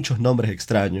 hay muchos nombres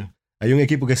extraños. Hay un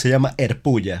equipo que se llama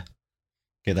Herpulla,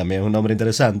 que también es un nombre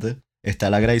interesante. Está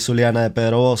la Grey Zuliana de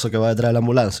Pedro Bozo, que va detrás de la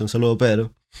ambulancia. Un saludo,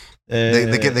 Pedro.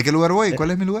 ¿De qué lugar voy?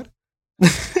 ¿Cuál es mi lugar?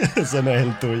 Ese no es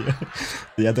el tuyo.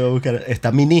 Ya te voy a buscar.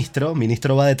 Está Ministro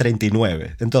va de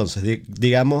 39. Entonces,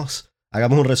 digamos,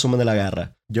 hagamos un resumen de la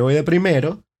garra. Yo voy de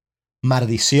primero.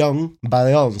 Maldición va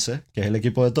de 11, que es el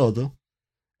equipo de Toto.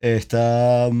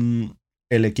 Está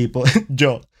el equipo...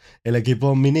 El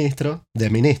equipo Ministro,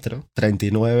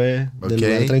 39, okay. Del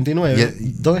lugar 39.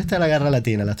 ¿Dónde está la Garra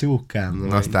Latina? La estoy buscando.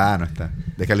 No está.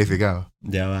 Descalificado.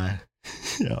 Ya va.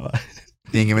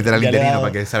 Tienen que meter al interino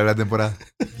para que salga la temporada.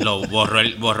 Lo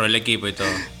borró el equipo y todo.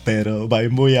 Pero va a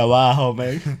ir muy abajo,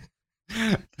 man.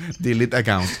 Delete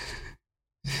account.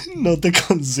 No te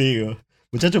consigo.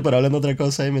 Muchachos, pero hablando de otra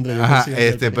cosa ahí mientras yo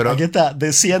consigo. Pero... Aquí está,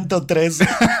 de 103.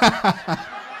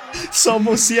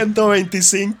 Somos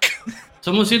 125.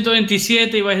 Somos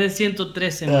 127 y vais de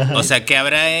 113. O sea, ¿qué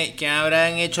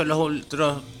habrán hecho los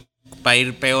otros para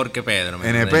ir peor que Pedro. ¿me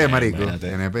NP, entendés? marico.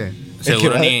 Espérate. NP.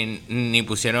 Seguro El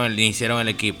ni hicieron el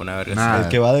equipo, una verga. Nada. El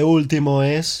que va de último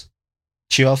es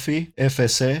Chiofi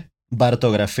FC,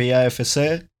 Bartografía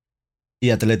FC y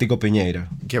Atlético Piñeiro.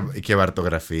 Qué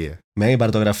bartografía. Men,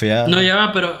 Bartografía. No, ya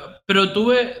va,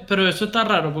 pero eso está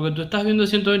raro, porque tú estás viendo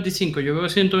 125, yo veo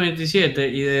 127,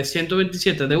 y de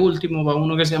 127 de último va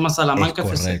uno que se llama Salamanca es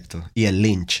FC. correcto. Y el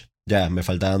Lynch. Ya, me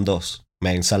faltaban dos.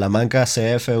 Men, Salamanca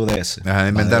CF UDS. Deja de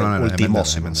inventar, Va de Manuel,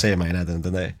 ultimósimo. inventar. Sí, imagínate,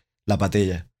 ¿entendés? La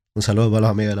Patilla. Un saludo para los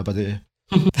amigos de La Patilla.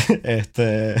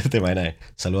 Te imaginas.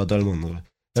 Saludo a todo el mundo.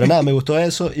 Pero nada, me gustó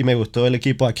eso y me gustó el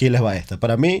equipo Aquiles Baesta.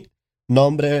 Para mí,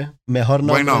 mejor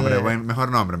nombre. Buen nombre, de- mejor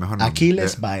nombre.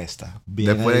 Aquiles De- Baesta.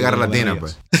 Después de Garra Latina,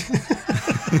 pues.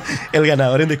 El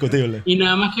ganador indiscutible. Y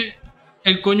nada más que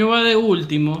el coño va de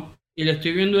último, y le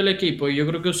estoy viendo el equipo, y yo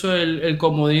creo que usó el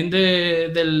comodín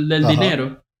del Ajá.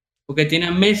 dinero, porque tiene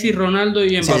a Messi, Ronaldo y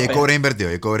Sí, Mbappé. el cobre invertido,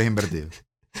 el cobre es invertido.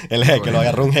 El jeque, lo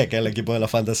agarró un jeque el equipo de la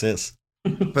Fantasy es.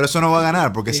 Pero eso no va a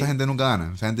ganar, porque Sí. esa gente nunca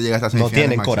gana. Esa gente llega hasta No semifinales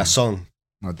tienen máximo. corazón.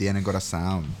 No tienen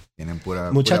corazón. Tienen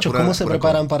pura. Muchachos, pura- ¿cómo se pura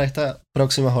preparan cosa. para esta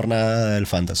próxima jornada del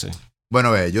Fantasy?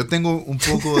 Bueno, ve, yo tengo un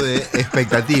poco de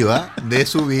expectativa de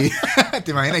subir.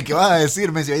 ¿Te imaginas qué vas a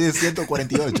decirme si hay de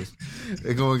 148?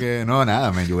 Es como que, no,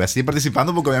 nada, yo voy a seguir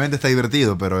participando porque obviamente está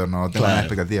divertido, pero no tengo Claro. nada de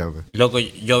expectativa. Pues. Loco,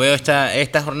 yo veo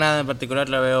esta jornada en particular,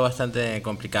 la veo bastante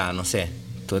complicada, no sé.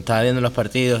 Tú estabas viendo los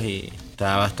partidos y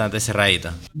está bastante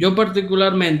cerradita. Yo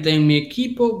particularmente en mi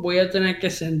equipo voy a tener que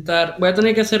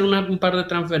hacer un par de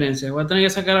transferencias. Voy a tener que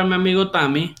sacar a mi amigo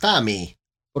Tami.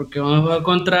 porque vamos a jugar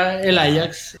contra el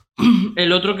Ajax.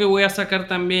 El otro que voy a sacar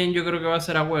también yo creo que va a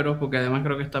ser Agüero, porque además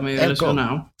creo que está medio El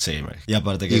lesionado. Sí, man. Y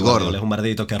aparte que Y gordo. Guardiola es un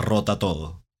mardito que rota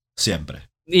todo. Siempre.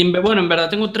 Y bueno, en verdad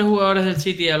tengo 3 jugadores del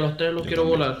City y a los 3 los Yo quiero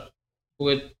también. volar,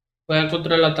 porque juegan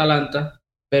contra el Atalanta.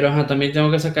 Pero ajá, también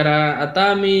tengo que sacar a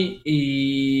Tami,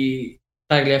 y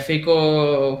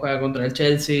Tagliafico juega contra el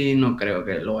Chelsea, no creo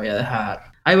que lo vaya a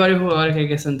dejar. Hay varios jugadores que hay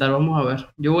que sentar, vamos a ver.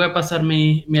 Yo voy a pasar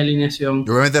mi alineación.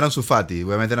 Yo voy a meter a Ansu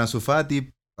Fati,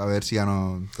 a ver si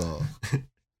gano todo.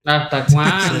 ¿Hasta Sí,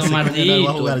 cuándo, ese coño no va a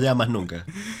maldito? jugar ya más nunca.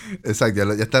 Exacto,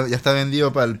 ya está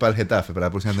vendido para el Getafe, para la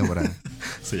próxima temporada.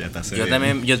 Sí, ya está. Yo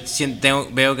también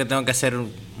veo que tengo que hacer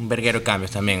un verguero de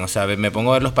cambios también. O sea, me pongo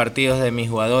a ver los partidos de mis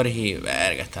jugadores y,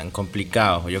 verga, están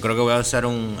complicados. Yo creo que voy a usar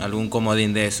algún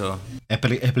comodín de eso.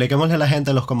 Expliquémosle a la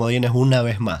gente los comodines una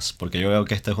vez más, porque yo veo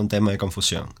que este es un tema de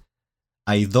confusión.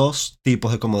 Hay dos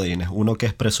tipos de comodines. Uno que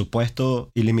es presupuesto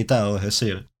ilimitado, es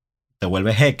decir, te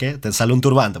vuelves jeque, te sale un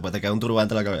turbante, pues te queda un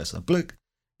turbante en la cabeza. ¡Pluc!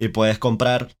 Y puedes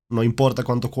comprar, no importa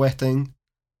cuánto cuesten,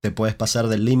 te puedes pasar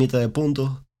del límite de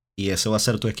puntos y ese va a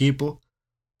ser tu equipo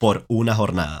por una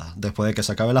jornada. Después de que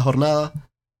se acabe la jornada,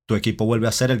 tu equipo vuelve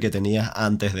a ser el que tenías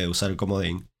antes de usar el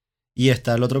comodín. Y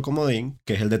está el otro comodín,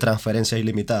 que es el de transferencias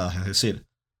ilimitadas, es decir,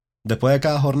 después de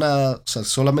cada jornada, o sea,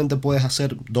 solamente puedes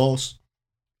hacer 2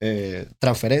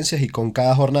 transferencias y con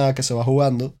cada jornada que se va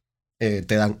jugando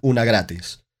te dan una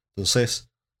gratis. Entonces,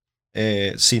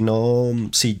 si no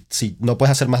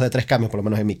puedes hacer más de 3 cambios, por lo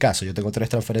menos en mi caso, yo tengo 3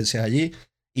 transferencias allí,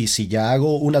 y si ya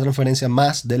hago una transferencia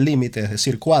más del límite, es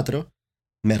decir, 4,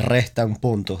 me restan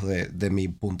puntos de mi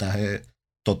puntaje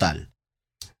total.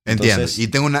 Entiendo. Entonces, Y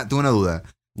tengo una duda.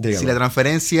 dígame. Si la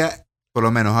transferencia, por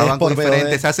lo menos a Es bancos por BOD.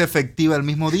 diferentes, ¿se hace efectiva el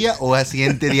mismo día o al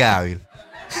siguiente día hábil?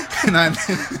 No,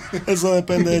 Eso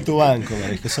depende de tu banco,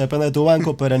 marico. Eso depende de tu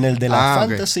banco, pero en el de la Ok.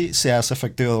 Fantasy se hace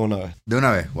efectivo de una vez. de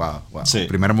una vez, wow. Sí.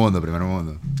 Primer mundo.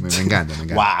 Me encanta.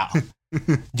 ¡Wow!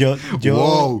 Yo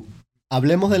Wow.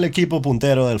 hablemos del equipo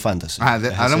puntero del Fantasy.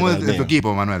 Hablamos Ese de es tu el mío.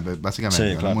 equipo, Manuel, básicamente.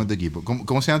 Sí, claro. Hablamos de tu equipo.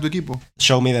 ¿Cómo se llama tu equipo?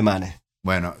 Show me the money.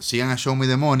 Bueno, sigan a Show Me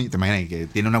The Money. Te imaginas que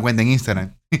tiene una cuenta en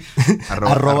Instagram.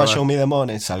 Arroba show me the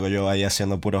money. Salgo yo ahí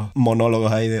haciendo puros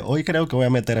monólogos ahí de hoy creo que voy a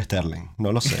meter a Sterling.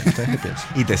 No lo sé. ¿Ustedes qué piensan?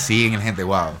 Y te siguen la gente.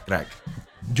 Wow, crack.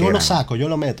 Yo Qué lo grande. saco, yo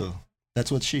lo meto.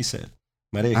 That's what she said.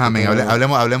 Marico, Ajá, venga,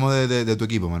 pero- hablemos de tu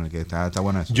equipo, Manuel, que está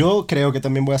bueno eso. Yo creo que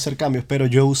también voy a hacer cambios, pero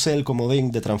yo usé el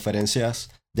comodín de transferencias,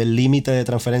 del límite de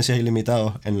transferencias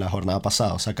ilimitados en la jornada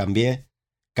pasada. O sea, cambié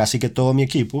casi que todo mi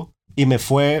equipo y me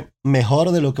fue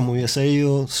mejor de lo que me hubiese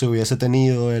ido si hubiese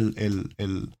tenido el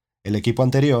equipo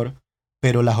anterior.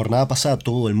 Pero la jornada pasada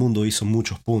todo el mundo hizo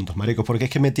muchos puntos, marico, porque es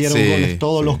que metieron Sí, goles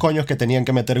todos sí. los coños que tenían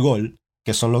que meter gol,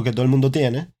 que son los que todo el mundo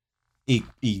tiene,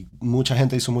 y mucha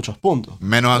gente hizo muchos puntos.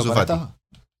 Menos Pero Ansu para Fati. esta-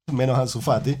 Menos Ansu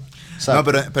Fati. No,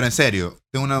 Exacto. pero en serio,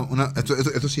 tengo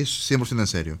esto sí es 100% en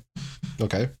serio.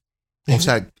 Ok. O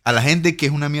sea, a la gente que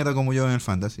es una mierda como yo en el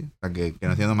fantasy, o sea, que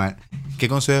no entiendo mal, ¿qué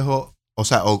consejo,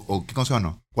 o qué consejo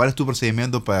no? ¿Cuál es tu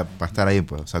procedimiento para estar ahí,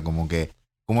 pues? O sea, como que,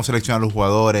 ¿cómo seleccionar a los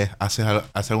jugadores? ¿Haces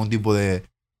algún tipo de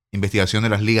investigación de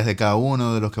las ligas de cada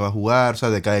uno, de los que va a jugar, o sea,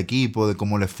 de cada equipo, de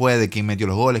cómo les fue, de quién metió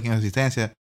los goles, quién hizo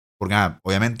asistencia. Porque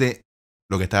obviamente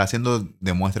lo que está haciendo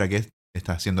demuestra que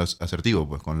está siendo asertivo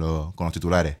pues, con los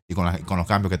titulares y con los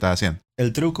cambios que está haciendo.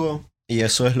 El truco, y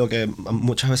eso es lo que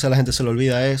muchas veces a la gente se le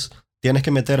olvida, es tienes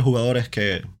que meter jugadores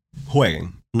que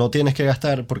jueguen. No tienes que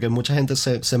gastar, porque mucha gente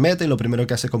se mete y lo primero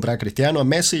que hace es comprar a Cristiano, a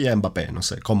Messi y a Mbappé, no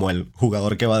sé, como el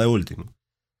jugador que va de último.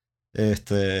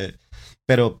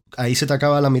 Pero ahí se te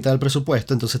acaba la mitad del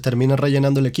presupuesto, entonces terminas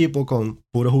rellenando el equipo con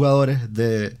puros jugadores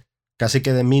de casi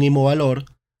que de mínimo valor,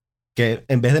 que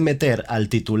en vez de meter al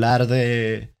titular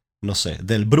de, no sé,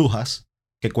 del Brujas,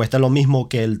 que cuesta lo mismo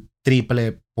que el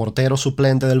triple portero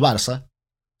suplente del Barça,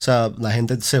 o sea, la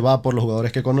gente se va por los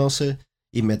jugadores que conoce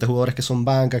y mete jugadores que son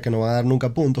banca, que no van a dar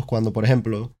nunca puntos, cuando, por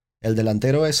ejemplo, el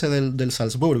delantero ese del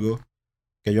Salzburgo,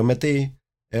 que yo metí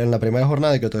en la primera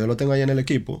jornada y que todavía lo tengo ahí en el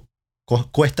equipo,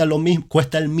 cuesta lo mismo,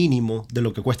 cuesta el mínimo de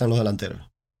lo que cuestan los delanteros.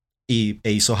 E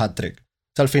hizo hat-trick.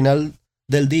 O sea, al final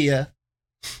del día,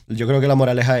 yo creo que la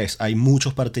moraleja es, hay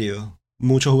muchos partidos,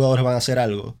 muchos jugadores van a hacer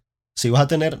algo. Si vas a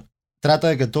tener, trata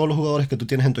de que todos los jugadores que tú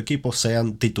tienes en tu equipo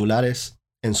sean titulares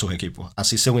en sus equipos.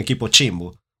 Así sea un equipo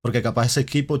chimbo. Porque capaz ese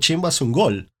equipo chimbo hace un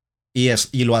gol y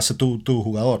lo hace tu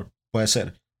jugador, puede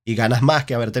ser. Y ganas más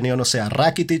que haber tenido, no sé, a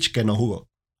Rakitic que no jugó.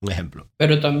 Un ejemplo.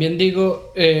 Pero también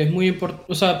digo, es muy importante,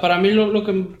 o sea, para mí lo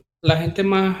que la gente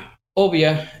más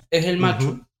obvia es el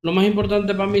matchup. Lo más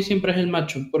importante para mí siempre es el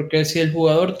matchup, porque si el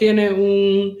jugador tiene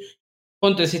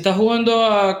ponte, si estás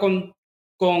jugando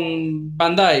con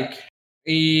Van Dijk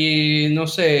y, no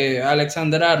sé,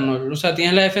 Alexander Arnold, o sea,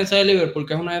 tienes la defensa de Liverpool,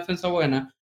 que es una defensa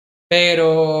buena,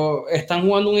 pero están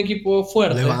jugando un equipo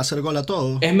fuerte. Les van a hacer gol a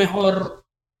todos. Es mejor,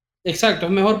 exacto,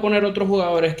 es mejor poner otros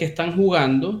jugadores que están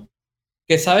jugando,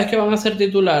 que sabes que van a ser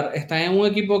titular, están en un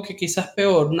equipo que quizás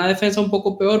peor, una defensa un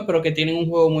poco peor, pero que tienen un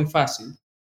juego muy fácil.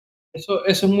 Eso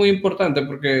es muy importante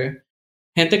porque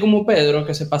gente como Pedro,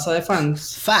 que se pasa de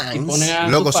fans. Y pone a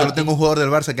Loco, Ansu solo Fati, tengo un jugador del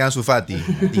Barça que es Ansu Fati.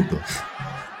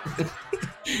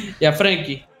 y a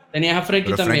Frenkie. Tenías a Frenkie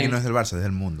Pero también. Frenkie no es del Barça, es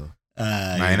del mundo.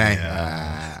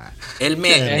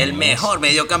 El mejor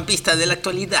mediocampista de la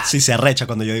actualidad. Sí, se arrecha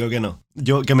cuando yo digo que no.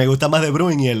 Yo, que me gusta más De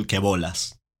Bruyne y el que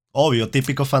bolas. Obvio,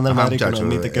 típico fan del Madrid que no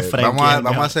admite que Frenkie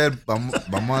vamos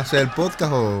a hacer el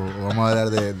podcast o vamos a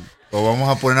hablar o vamos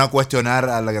a poner a cuestionar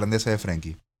a la grandeza de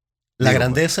Frenkie. La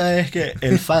grandeza es que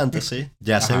el fantasy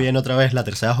ya se viene otra vez la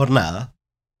tercera jornada.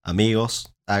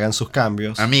 Amigos, hagan sus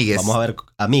cambios. Amigues. Vamos a ver,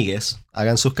 amigues,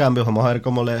 hagan sus cambios. Vamos a ver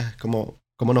cómo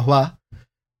nos va.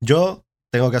 Yo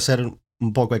tengo que hacer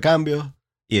un poco de cambios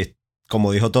y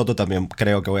como dijo Toto, también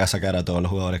creo que voy a sacar a todos los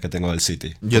jugadores que tengo del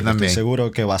City. Yo también. Estoy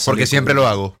seguro que va a ser. Porque siempre lo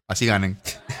hago, así ganen.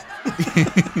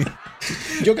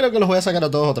 Yo creo que los voy a sacar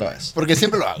a todos otra vez. Porque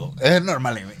siempre lo hago, es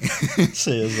normal en mí.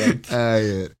 Sí, exacto.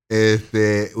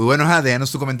 Bueno,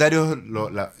 déjanos tus comentarios.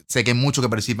 Sé que hay muchos que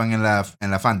participan en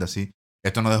la fantasy.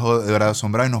 Esto nos dejó de verdad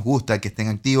asombrado y nos gusta que estén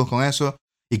activos con eso.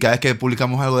 Y cada vez que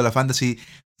publicamos algo de la fantasy,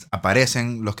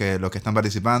 aparecen los que están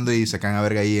participando y se caen a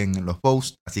verga ahí en los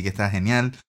posts. Así que está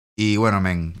genial. Y bueno,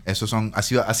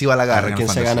 así va la garra. ¿Quién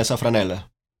se gana esa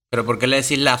franela? ¿Pero por qué le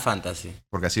decís la fantasy?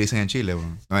 Porque así dicen en Chile,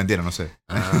 bueno. No, mentira, no sé.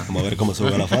 Vamos a ver cómo se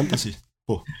juega la fantasy.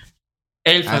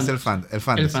 El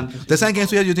fantasy. Ustedes saben que en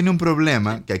esto yo tenía un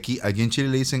problema, que aquí en Chile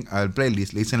le dicen al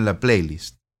playlist, le dicen la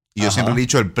playlist. Y yo siempre le he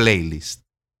dicho el playlist.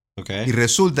 Okay. Y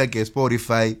resulta que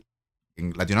Spotify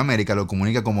en Latinoamérica lo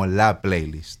comunica como la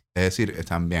playlist. Es decir,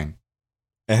 están bien.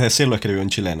 Es decir, lo escribió en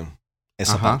chileno.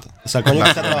 Esa parte. O sea, el coño que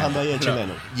está trabajando ahí es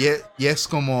chileno. Y es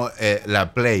como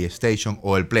la PlayStation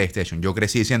o el PlayStation. Yo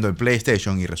crecí diciendo el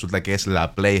PlayStation y resulta que es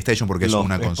la PlayStation porque es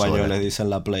una consola. Los españoles dicen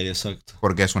la Play, exacto.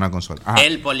 Porque es una consola. Ajá.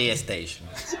 El Polystation.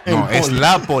 No, es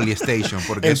la Polystation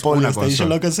porque es una consola. El Polystation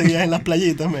lo conseguías en las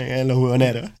playitas, en los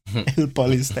huevoneros. El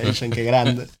Polystation, qué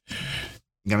grande.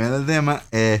 Cambiando el tema,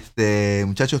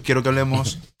 muchachos, quiero que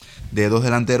hablemos de dos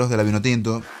delanteros de la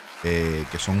Vinotinto, que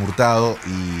son Hurtado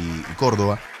y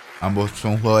Córdoba. Ambos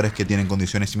son jugadores que tienen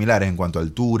condiciones similares en cuanto a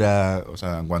altura, o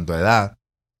sea, en cuanto a edad,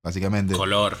 básicamente.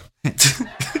 Color. No,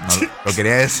 lo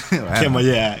quería decir. Bueno, qué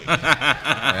mollea.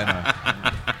 Bueno.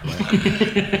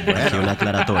 Aquí una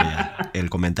aclaratoria.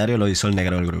 El comentario lo hizo el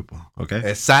negro del grupo, ¿ok?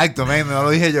 Exacto, no lo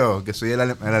dije yo, que soy el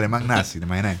alemán nazi, ¿te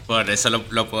imaginas? Por eso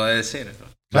lo puedo decir.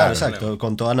 Claro, exacto,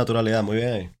 con toda naturalidad, muy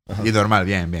bien. Ajá. Y normal,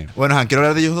 bien. Bueno, quiero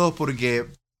hablar de ellos dos porque,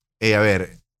 a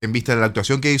ver, en vista de la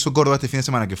actuación que hizo Córdoba este fin de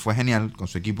semana, que fue genial con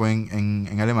su equipo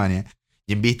en Alemania,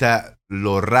 y en vista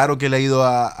lo raro que le ha ido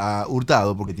a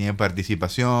Hurtado, porque tiene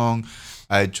participación,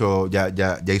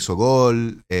 ya hizo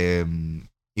gol,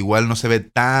 igual no se ve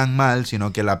tan mal,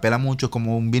 sino que la pela mucho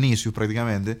como un Vinicius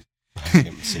prácticamente.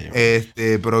 Sí.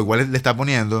 Pero igual le está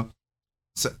poniendo.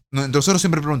 Nosotros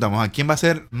siempre preguntamos a quién va a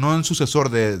ser, no el sucesor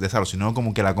de Salos, sino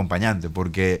como que el acompañante,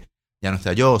 porque ya no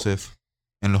está Joseph.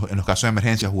 En los casos de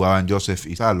emergencia jugaban Joseph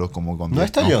y Salos, como cuando No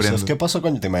está estamos Joseph, perdiendo. ¿qué pasó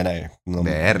con Timaina? No,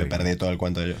 me Verga. perdí todo el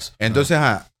cuento de Joseph. Entonces,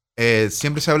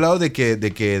 siempre se ha hablado de que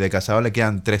de Casado le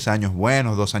quedan 3 años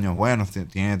buenos, 2 años buenos,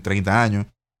 tiene 30 años.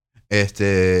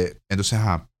 Entonces,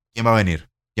 ¿quién va a venir?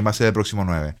 ¿Quién va a ser el próximo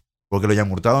 9? Porque lo de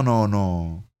Jan Hurtado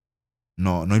no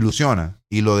ilusiona.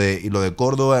 Y lo de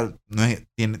Córdoba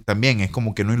también es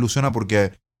como que no ilusiona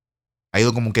porque ha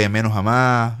ido como que de menos a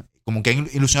más. Como que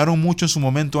ilusionaron mucho en su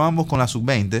momento ambos con la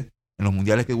sub-20, en los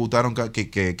mundiales que gustaron,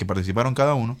 que participaron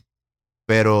cada uno.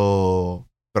 Pero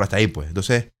hasta ahí, pues.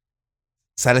 Entonces,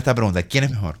 sale esta pregunta: ¿quién es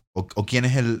mejor? ¿O quién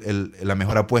es la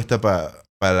mejor apuesta para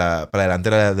la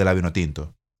delantera de la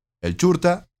Vinotinto? ¿El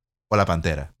Churta o la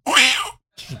Pantera?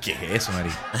 ¿Qué es eso,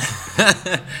 Mari?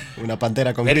 Una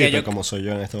pantera con Verga, gripe, como soy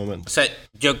yo en este momento. O sea,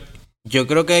 yo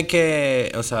creo que hay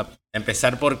que, o sea,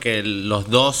 empezar porque los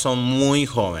dos son muy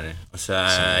jóvenes. O sea,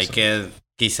 Sí, hay sí. que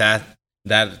quizás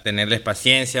tenerles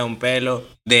paciencia, un pelo.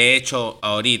 De hecho,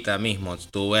 ahorita mismo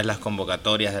tú ves las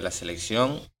convocatorias de la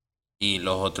selección y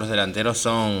los otros delanteros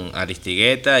son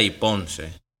Aristigueta y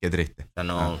Ponce. Qué triste. O sea,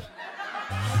 no.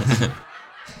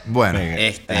 Bueno, Venga,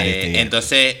 Aristigueta.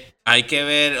 Entonces hay que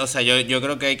ver, o sea, yo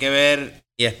creo que hay que ver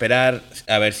y esperar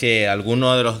a ver si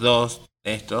alguno de los dos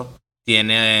de estos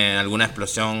tiene alguna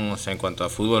explosión, o sea, en cuanto a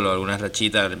fútbol o alguna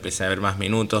rachita, empiece a haber más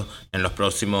minutos en los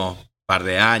próximos par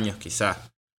de años, quizás.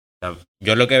 O sea,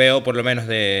 yo lo que veo, por lo menos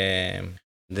de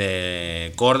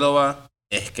Córdoba,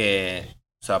 es que,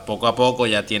 o sea, poco a poco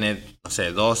ya tiene, no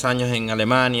sé, 2 años en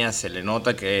Alemania, se le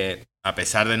nota que a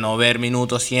pesar de no ver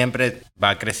minutos siempre,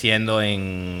 va creciendo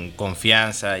en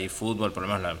confianza y fútbol, por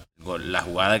lo menos la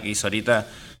jugada que hizo ahorita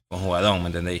con jugadón, ¿me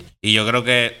entendéis? Y yo creo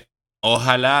que,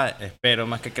 ojalá, espero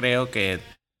más que creo, que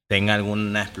tenga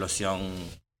alguna explosión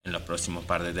en los próximos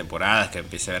par de temporadas, que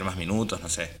empiece a ver más minutos, no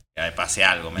sé, que pase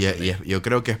algo, ¿me entendéis? yo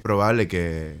creo que es probable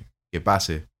que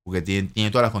pase, porque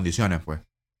tiene todas las condiciones, pues.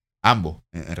 Ambos,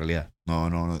 en realidad. No,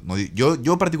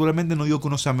 yo particularmente no digo que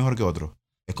uno sea mejor que otro.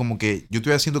 Es como que yo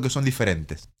estoy haciendo que son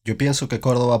diferentes. Yo pienso que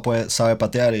Córdoba sabe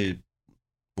patear y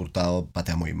Hurtado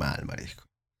patea muy mal, marisco.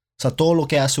 O sea, todo lo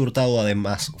que hace Hurtado,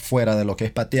 además, fuera de lo que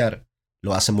es patear,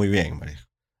 lo hace muy bien, marisco.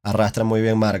 Arrastra muy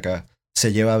bien marca,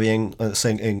 se lleva bien,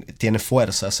 tiene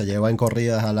fuerza, se lleva en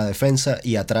corridas a la defensa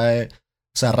y atrae,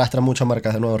 se arrastra muchas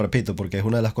marcas, de nuevo, repito, porque es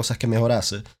una de las cosas que mejor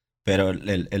hace, pero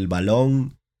el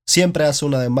balón siempre hace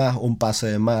una de más, un pase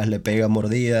de más, le pega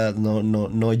mordida,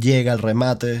 no llega al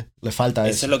remate, le falta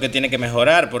Eso eso. es lo que tiene que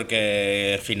mejorar,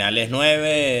 porque el final es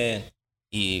 9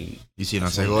 y Y si no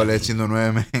Sí, haces goles siendo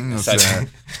 9 men, o Exacto.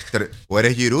 sea, o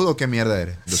eres Giroud o qué mierda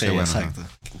eres. Entonces, Sí, bueno, exacto. no.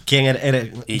 ¿Quién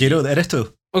eres? Y- Giroud, ¿eres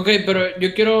tú? Ok, pero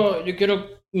yo quiero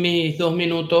mis 2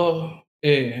 minutos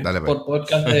Dale, pues. por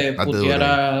podcast de Date putear duro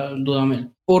a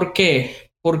Dudamel. ¿Por qué?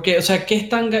 Porque, o sea, ¿qué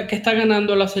está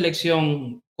ganando la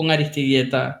selección con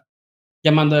Aristigueta,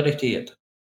 llamando a Aristigueta?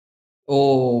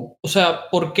 O sea,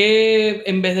 ¿por qué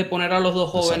en vez de poner a los dos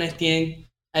jóvenes Exacto. tienen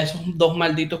a esos dos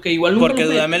malditos que igual nunca porque los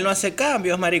meten? Dudamel no hace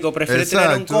cambios, marico. Prefiere tener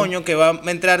un Exacto. coño que va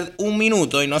a entrar un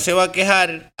minuto y no se va a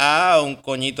quejar a un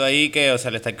coñito ahí que, o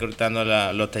sea, le está cortando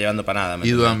lo está llevando para nada. ¿me Y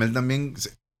entiendes? Dudamel también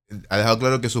ha dejado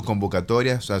claro que sus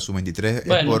convocatorias, o sea, sus 23,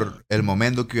 Bueno. es por el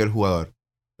momento que vio el jugador.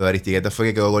 Lo de Aristigueta fue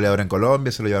que quedó goleador en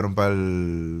Colombia, se lo llevaron para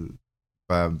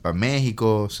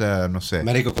México, o sea, no sé.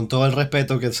 Marico, con todo el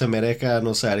respeto que se merezca,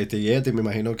 no sé, Aristigueta, y me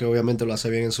imagino que obviamente lo hace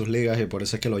bien en sus ligas y por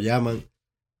eso es que lo llaman.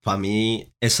 Para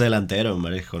mí, ese delantero,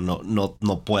 marico,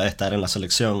 no puede estar en la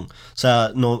selección. O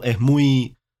sea, no es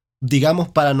muy, digamos,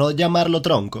 para no llamarlo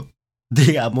tronco,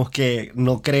 digamos que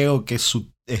no creo que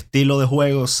su estilo de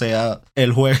juego sea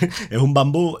el juego, es un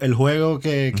bambú, el juego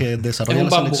que desarrolla Es la un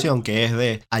bambú. selección, que es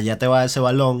de allá te va ese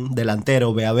balón,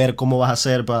 delantero, ve a ver cómo vas a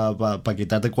hacer para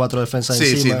quitarte 4 defensas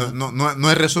Sí, sí, encima.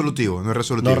 no es resolutivo, no es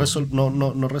resolutivo.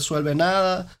 No resuelve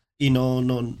nada y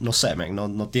no sé, man,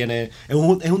 no tiene... Es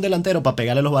un delantero para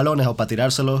pegarle los balones o para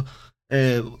tirárselos.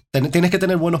 Tienes que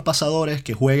tener buenos pasadores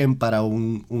que jueguen para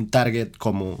un target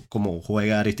como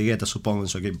juega Aristigueta, supongo, en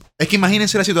su equipo. Es que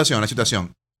imagínense la situación.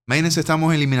 Imagínense,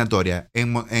 estamos en eliminatoria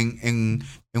en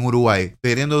Uruguay,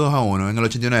 perdiendo 2-1 en el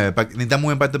 89. Necesitamos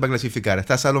un empate para clasificar.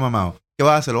 Está Salo mamado. ¿Qué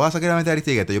vas a hacer? ¿Lo vas a querer meter a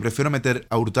Aristigueta? Yo prefiero meter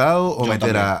a Hurtado o Yo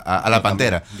meter también. a la Yo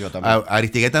Pantera. también. Yo también. A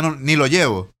Aristigueta ni lo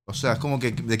llevo. O sea, es como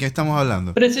que, ¿de qué estamos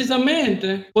hablando?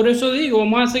 Precisamente, por eso digo,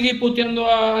 vamos a seguir puteando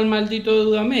al maldito de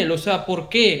Dudamel. O sea, ¿por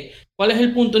qué? ¿Cuál es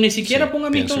el punto? Ni siquiera Sí,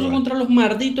 ponga pienso amistoso igual. contra los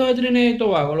malditos de Trinidad y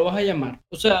Tobago, lo vas a llamar.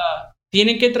 O sea,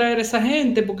 tienen que traer a esa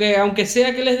gente, porque aunque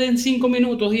sea que les den 5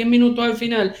 minutos, 10 minutos al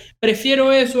final,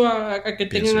 prefiero eso a que Pienso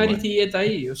tengan a igual. Aristilleta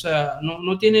ahí. O sea,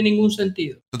 no tiene ningún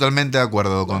sentido. Totalmente de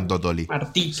acuerdo con Totoli.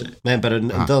 Martito. Pero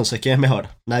entonces, ¿quién es mejor?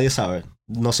 Nadie sabe.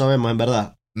 No sabemos, en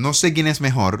verdad. No sé quién es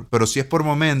mejor, pero si es por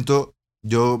momento,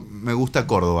 yo me gusta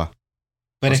Córdoba.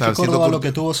 Pero O es sea, que siento Córdoba que- lo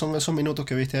que tuvo son esos minutos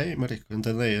que viste ahí, marico.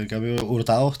 ¿Entendés? En cambio,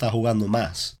 Hurtado está jugando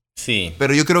más. Sí.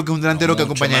 Pero yo creo que es un delantero que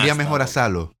mucho acompañaría más, mejor a tampoco.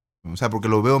 Salo. O sea, porque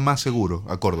lo veo más seguro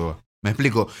a Córdoba. Me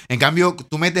explico. En cambio,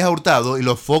 tú metes a Hurtado y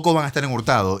los focos van a estar en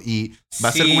Hurtado. Y va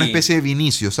a ser como una Sí. especie de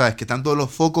Vinicius, ¿sabes? Que están todos los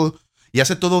focos y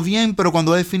hace todo bien, pero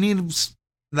cuando va a definir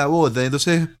la bota.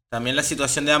 Entonces, También la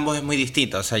situación de ambos es muy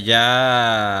distinta. O sea,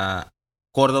 ya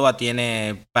Córdoba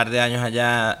tiene un par de años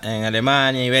allá en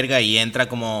Alemania y verga, y entra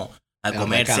como a El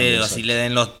comerse, recambio, o así exacto. le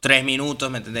den los 3 minutos,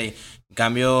 ¿me entendéis? En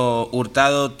cambio,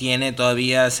 Hurtado tiene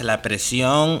todavía la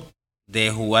presión de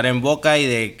jugar en Boca y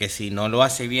de que si no lo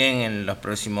hace bien en los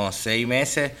próximos 6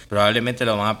 meses, probablemente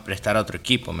lo van a prestar a otro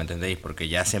equipo, ¿me entendéis? Porque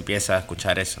ya se empieza a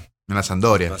escuchar eso. en la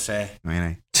Sampdoria. Entonces, Imagina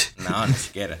ahí. no, ni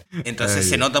siquiera. Entonces Ay, se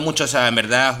Dios. nota mucho, o sea, en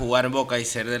verdad jugar en Boca y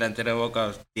ser delantero de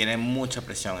Boca tiene mucha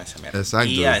presión esa mierda. Exacto.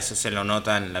 Y a eso se lo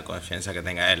nota en la confianza que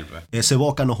tenga él, pues. Ese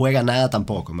Boca no juega nada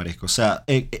tampoco, marisco. O sea,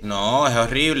 No, es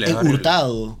horrible, es en horrible.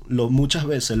 Hurtado, muchas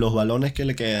veces los balones que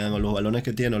le quedan, o los balones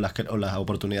que tiene, o las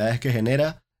oportunidades que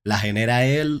genera, las genera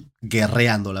él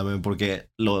guerreándola, men, porque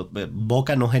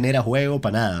Boca no genera juego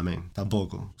para nada, men,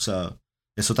 tampoco. O sea,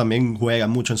 eso también juega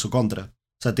mucho en su contra.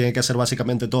 O sea, tiene que hacer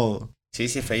básicamente todo. Sí,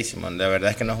 sí, feísimo. De verdad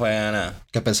es que no juega nada.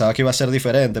 Que pensaba que iba a ser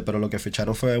diferente, pero lo que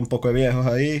ficharon fue un poco de viejos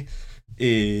ahí.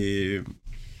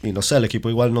 Y no sé, el equipo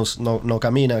igual no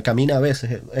camina. Camina a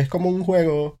veces. Es como un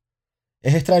juego.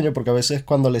 Es extraño porque a veces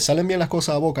cuando le salen bien las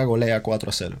cosas a Boca, golea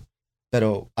 4-0.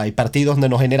 Pero hay partidos donde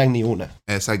no generan ni una.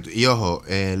 Exacto. Y ojo,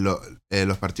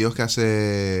 los partidos que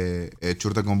hace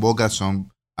Churta con Boca son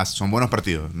buenos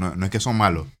partidos. No es que son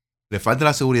malos. Le falta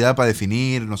la seguridad para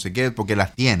definir, no sé qué, porque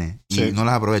las tiene y Sí. no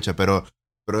las aprovecha. Pero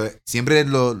siempre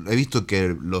he visto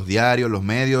que los diarios, los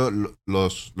medios,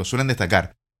 los suelen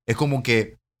destacar. Es como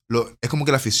que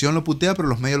la afición lo putea, pero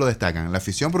los medios lo destacan. La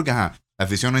afición, porque la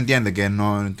afición no entiende que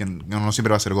no siempre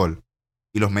va a hacer gol.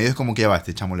 Y los medios como que ya va,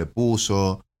 este chamo le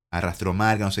puso, arrastró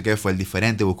marca, no sé qué, fue el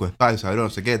diferente, buscó espacio, sabró, no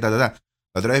sé qué, ta. La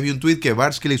otra vez vi un tweet que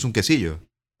Barsky le hizo un quesillo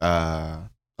a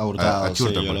A a Churta, sí,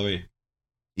 yo pues. lo vi.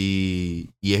 Y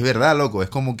es verdad, loco, es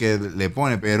como que le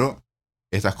pone, pero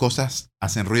estas cosas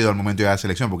hacen ruido al momento de la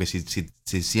selección, porque si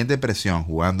siente presión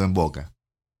jugando en Boca,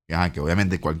 que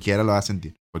obviamente cualquiera lo va a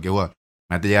sentir, cualquier jugador,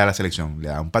 antes de llegar a la selección, le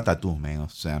da un patatús, men, o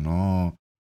sea,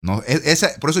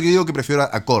 por eso que yo digo que prefiero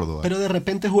a Córdoba. Pero de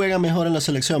repente juega mejor en la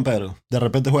selección, Pedro. De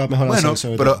repente juega mejor en la Bueno,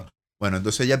 selección. pero bueno,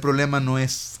 entonces ya el problema no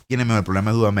es quién es mejor, el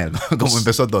problema es Dudamel, ¿no? Como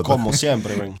empezó todo. Como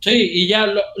siempre, ven. Sí, y ya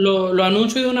lo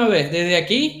anuncio de una vez. Desde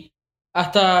aquí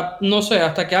hasta, no sé,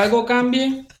 hasta que algo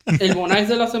cambie, el Bonais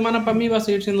de la semana para mí va a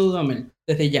seguir siendo Dudamel.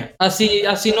 Desde ya. Así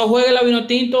no juegue la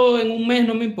Vinotinto en un mes,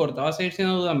 no me importa. Va a seguir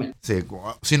siendo Dudamel. Sí,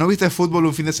 si no viste fútbol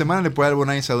un fin de semana, le puede dar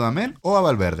Bonais a Dudamel o a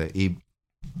Valverde. Y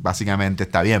básicamente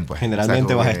está bien, pues. Generalmente O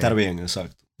sea, vas a como estar que- bien,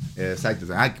 exacto. Exacto.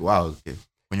 Ay, wow, qué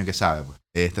coño que sabe, pues.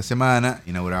 Esta semana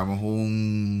inauguramos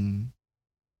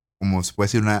como se puede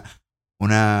decir,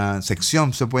 una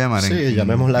sección, se puede llamar, Sí, en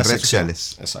llamémosla redes sección.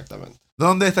 sociales, Exactamente.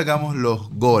 donde destacamos los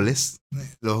goles,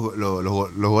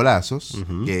 los golazos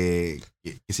Ujú. que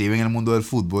se viven en el mundo del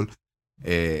fútbol.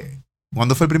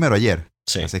 ¿Cuándo fue el primero? Ayer.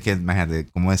 Sí. Así que imagínate,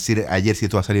 como decir ayer si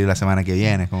esto va a salir la semana que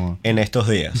viene. Como... En estos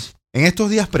días. En estos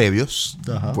días previos,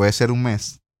 Ajá. puede ser un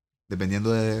mes,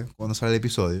 dependiendo de cuándo sale el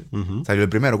episodio. Ujú. Salió el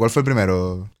primero. ¿Cuál fue el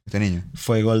primero, este niño?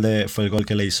 Fue el gol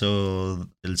que le hizo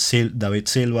David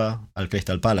Silva al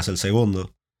Crystal Palace, el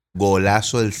segundo.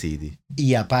 Golazo del City.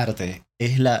 Y aparte,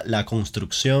 es la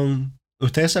construcción.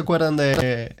 ¿Ustedes se acuerdan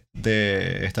de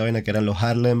esta vaina que eran los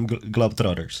Harlem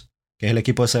Globetrotters? Que es el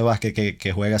equipo de ese básquet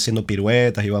que juega haciendo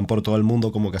piruetas y van por todo el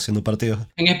mundo como que haciendo partidos.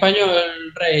 En español,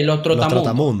 Rey, los Los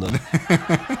trotamundos. trotamundos.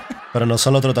 Pero no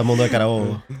son los trotamundos de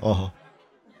Carabobo, ojo.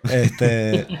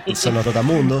 Son los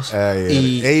trotamundos.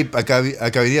 Y- Ey, acá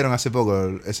vinieron hace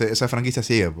poco. Esa franquicia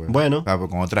sigue, pues. Bueno, Ah, pues,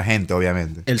 con otra gente,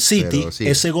 obviamente. el City, Pero sí.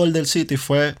 ese gol del City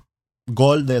fue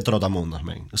gol de trotamundos,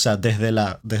 man. O sea, desde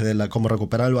la cómo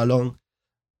recupera el balón,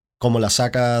 cómo la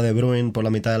saca De Bruyne por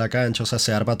la mitad de la cancha, o sea,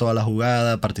 se arma toda la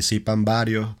jugada, participan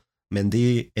varios.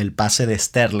 Mendy, el pase de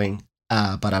Sterling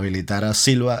para habilitar a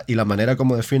Silva y la manera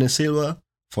como define Silva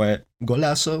fue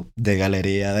golazo de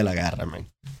galería de la garra, man.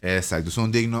 Exacto, es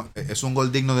un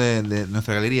gol digno de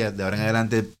nuestra galería. De ahora en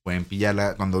adelante pueden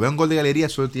pillarla. Cuando vean un gol de galería,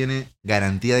 solo tiene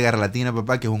garantía de garra latina,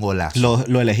 papá, que es un golazo.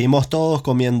 Lo elegimos todos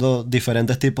comiendo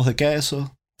diferentes tipos de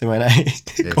queso. ¿Te imaginas ahí?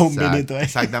 Con un vinito ahí.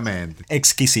 Exactamente.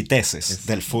 Exquisiteces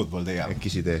del fútbol, digamos.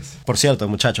 Exquisitez. Por cierto,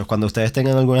 muchachos, cuando ustedes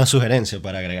tengan alguna sugerencia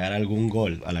para agregar algún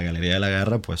gol a la Galería de la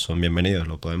Garra, pues son bienvenidos.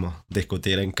 Lo podemos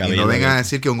discutir en Y cabina. no vengan a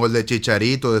decir que un gol de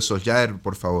Chicharito, de Solskjaer,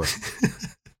 por favor.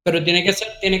 Pero tiene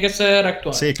que ser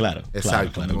actual. Sí, claro.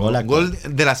 Exacto. Claro, Un actual. gol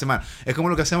de la semana. Es como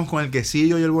lo que hacemos con el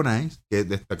quesillo y el Bonais, que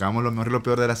destacamos lo mejor y lo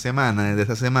peor de la semana, de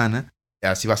esa semana.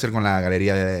 Así va a ser con la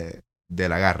Galería de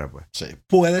la Garra, pues. Sí.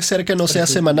 Puede ser que no sea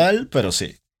semanal, pero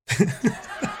sí.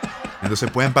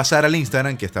 Entonces pueden pasar al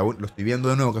Instagram, que lo estoy viendo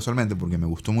de nuevo casualmente porque me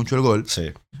gustó mucho el gol,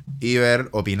 Sí. y ver,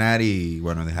 opinar y,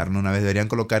 bueno, dejarnos una vez. Deberían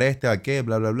colocar a qué,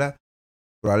 bla, bla, bla.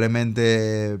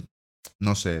 Probablemente,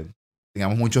 no sé,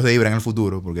 tengamos muchos de Ibra en el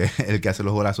futuro, porque es el que hace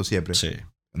los golazos siempre. Sí.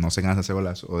 No se cansa de hacer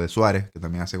golazos. O de Suárez, que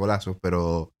también hace golazos,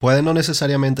 pero... Puede no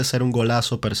necesariamente ser un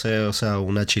golazo per se, o sea,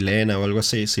 una chilena o algo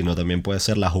así, sino también puede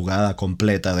ser la jugada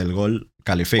completa del gol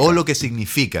califica. O lo que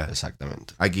significa.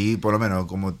 Exactamente. Aquí, por lo menos,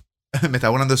 como... me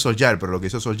estaba hablando de Solskjaer, pero lo que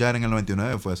hizo Solskjaer en el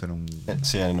 99 fue hacer un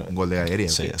gol de gallería.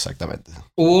 Sí, exactamente.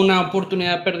 Hubo una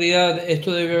oportunidad perdida.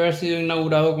 Esto debió haber sido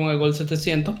inaugurado con el gol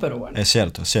 700, pero bueno. Es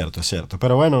cierto.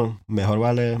 Pero bueno,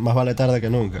 más vale tarde que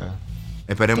nunca.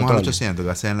 Esperemos Total. al 800,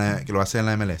 que lo va a hacer en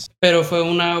la MLS. Pero fue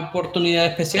una oportunidad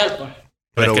especial, pues.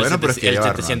 Pero es que bueno, el pero es que el lleva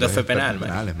 700 fue Ronaldo, penal, man.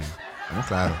 penales, man. Estamos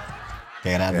claros.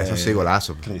 Qué grande. Eso sí,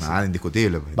 golazo. Crisis. Nada,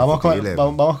 indiscutible. Pues, Vamos con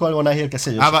indiscutible. el Bonais y el que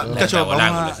sé yo. Cacho, Gol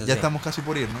ángulo, eso ya sí. estamos casi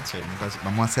por ir, ¿no? Sí.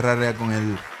 Vamos a cerrar ya con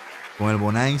el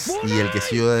Bonais y el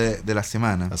quesillo de la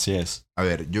semana. Así es. A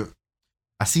ver,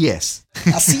 así es.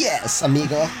 Así es,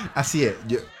 amigo. Así es.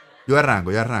 Yo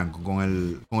arranco con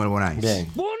el Bonais.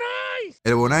 Bien.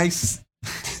 El Bonais.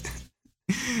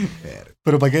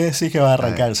 Pero ¿para qué decís que vas a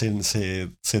arrancar si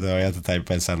todavía te estás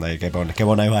pensando ahí qué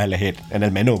Bonais vas a elegir? En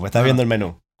el menú, pues estás viendo el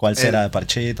menú. ¿Cuál será?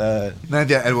 ¿Parchita? No,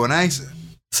 mentira, el Bonais.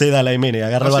 Sí, dale ahí, mini,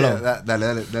 agarra el No, sí, balón.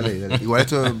 dale. Igual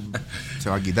esto se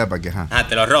va a quitar para que, ajá. Ah,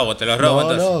 te lo robo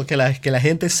entonces. No, que la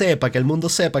gente sepa, que el mundo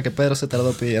sepa que Pedro se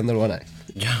tardó pidiendo el Bonais.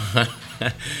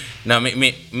 No,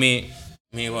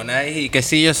 mi Bonais y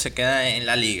quesillo se queda en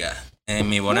la liga.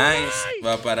 Mi Bonais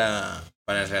va para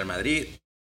el Real Madrid,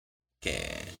 que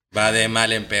va de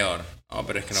mal en peor. No,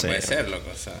 pero es que no Sí. puede ser, loco.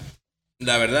 O sea,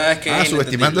 la verdad es que es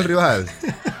Subestimando al inentendible. rival.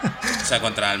 O sea,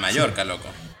 contra el Mallorca, loco.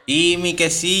 Y mi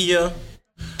quesillo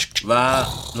va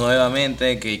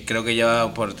nuevamente, que creo que ya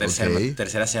va por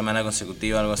tercera semana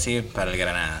consecutiva, algo así, para el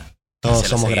Granada. Todos Se lo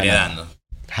somos seguiré Granada. dando.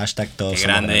 Hashtag todos Qué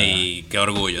somos grande Granada. y qué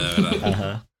orgullo, de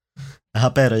verdad.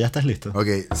 Ajá, Pedro, ¿ya estás listo? Ok,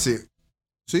 sí.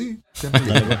 Sí, siempre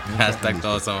listo. Hashtag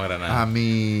todos somos Granada.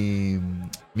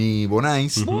 Mi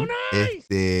Bonais Ujú.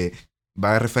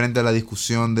 va referente a la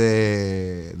discusión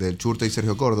del Churta y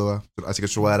Sergio Córdoba. Así que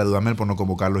yo voy a dar a Dudamel por no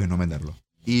convocarlos y no meterlos.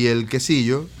 Y el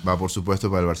quesillo va, por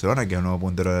supuesto, para el Barcelona, que es el nuevo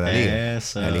puntero de la Liga.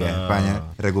 Eso. La Liga de España,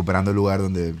 recuperando el lugar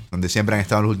donde siempre han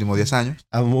estado en los últimos 10 años.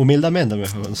 Humildemente,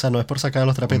 mejor. O sea, no es por sacar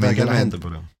los trapitos de aquí a la gente,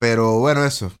 Humildemente. pero... Pero bueno,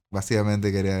 eso,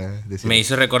 básicamente quería decir. Me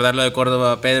hizo recordar lo de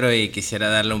Córdoba a Pedro y quisiera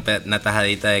darle una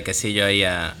tajadita de quesillo ahí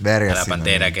a la sí,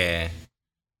 Pantera no. que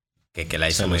la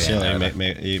hizo Se muy bien. lució, la y,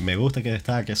 verdad. y me gusta que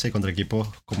destaque así contra equipos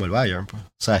como el Bayern. Pues. O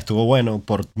sea, estuvo bueno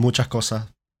por muchas cosas.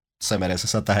 Se merece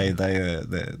esa tajadita ahí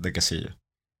de quesillo.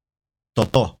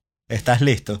 Totó, ¿estás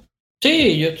listo?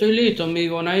 Sí, yo estoy listo. Mi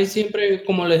Bonais siempre,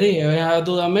 como les dije, es a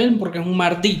Dudamel porque es un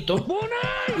mardito.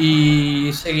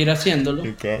 Y seguirá haciéndolo.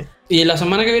 Ok. Y la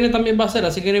semana que viene también va a ser,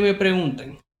 así que ni me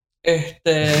pregunten.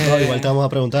 No, igual te vamos a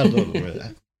preguntar todo.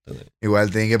 Igual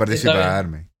tienen que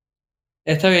participarme.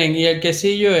 Está bien, y el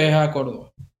quesillo es a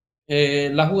Córdoba.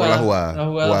 La jugada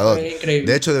Jugador. fue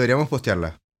increíble. De hecho, deberíamos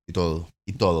postearla. Y todo.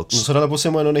 Nosotros lo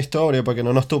pusimos en una historia para que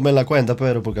no nos tumben la cuenta,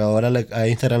 Pedro, porque ahora a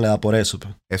Instagram le da por eso.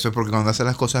 Pues. Eso es porque cuando haces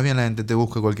las cosas bien, la gente te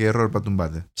busca cualquier error para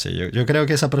tumbarte. Sí, yo creo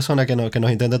que esa persona que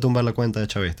nos intenta tumbar la cuenta de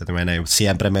chavista, te imaginas,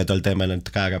 siempre meto el tema en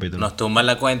cada capítulo. Nos tumban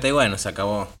la cuenta y bueno, se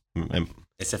acabó. Em,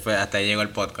 Ese fue, hasta ahí llegó el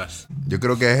podcast. Yo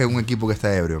creo que es un equipo que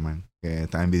está ebrio, man. Que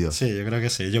está envidioso. Sí, yo creo que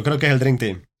sí. Yo creo que es el Dream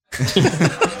Team.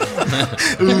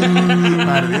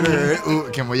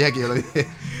 Que molla que yo lo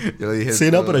dije.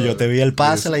 Sí, no, pero yo te vi el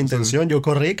pase, la Sí, intención, yo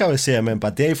corrí, cabeceé, me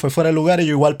empateé y fue fuera de lugar y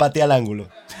yo igual pateé al ángulo.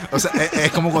 O sea,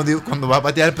 es como cuando vas a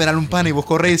patear el penal un pan y vos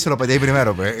corres y se lo pateáis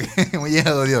primero, pues. Muy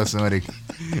odioso, marica.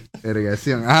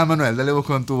 Vergación. Manuel, dale vos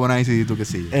con tu Bonais y tu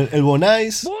quesillo. El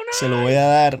Bonais se lo voy a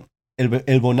dar.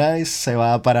 El Bonais se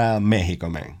va para México,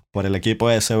 man. Por el equipo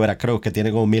ese de Veracruz que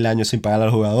tiene como 1000 años sin pagar a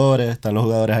los jugadores. Están los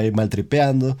jugadores ahí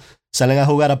maltripeando. Salen a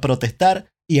jugar a protestar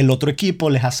y el otro equipo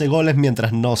les hace goles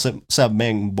mientras no se... O sea,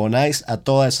 ven, Bonais a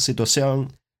toda esa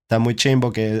situación. Está muy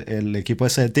chimbo que el equipo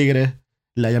ese de Tigres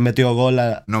le haya metido gol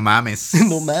a... No mames.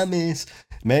 No mames.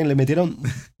 Men, le metieron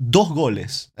 2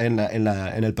 goles en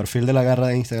el perfil de la garra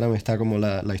de Instagram, está como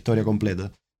la historia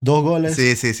completa. 2 goles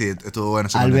Sí, estuvo bueno.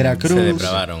 al Veracruz. Se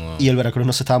depravaron. ¿No? Y el Veracruz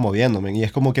no se estaba moviendo, men. Y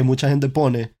es como que mucha gente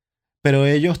pone, pero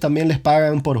ellos también les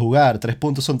pagan por jugar. 3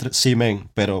 puntos son 3. Sí, men,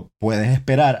 pero puedes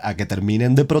esperar a que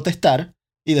terminen de protestar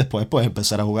y después puedes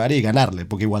empezar a jugar y ganarle,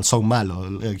 porque igual son malos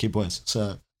el equipo ese. O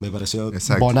sea, me pareció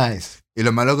Exacto. bonais. Y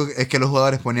lo malo es que los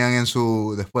jugadores ponían en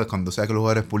su... Después, cuando sea que los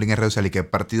jugadores publiquen en redes sociales y que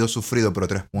partido sufrido, pero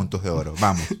 3 puntos de oro.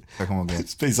 Vamos. O sea, como que...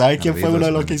 ¿Y sabes quién fue Arriba, uno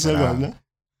de los que hizo el gol, supermercado.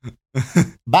 no?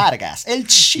 Vargas, el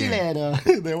chileno.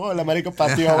 De bola, marico,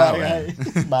 partió Vargas ahí.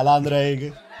 Malandro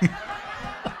ahí.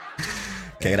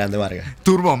 Qué grande Vargas.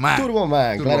 Turboman.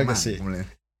 Turboman, claro que sí.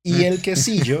 Y el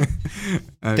quesillo,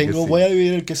 voy a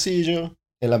dividir el quesillo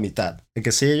en la mitad. El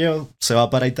quesillo se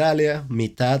va para Italia,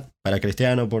 mitad para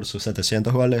Cristiano por sus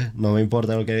 700 goles. No me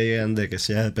importa lo que digan de que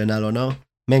si es de penal o no.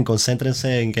 Men,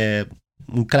 concéntrense en que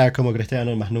un crack como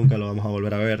Cristiano más nunca lo vamos a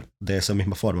volver a ver de esa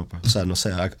misma forma. Pues. O sea, no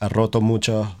sé, ha roto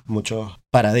muchos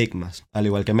paradigmas, al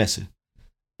igual que Messi.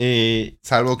 Y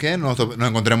Salvo que nos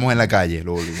encontremos en la calle,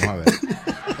 lo volvimos a ver.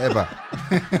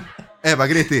 Epa,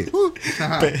 Cristi.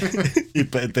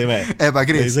 Epa, me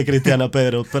Cristi. dice Cristiano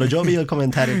Pedro, pero yo vi el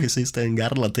comentario que hiciste en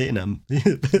Gar Latina.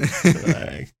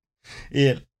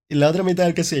 y la otra mitad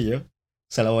del quesillo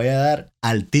se la voy a dar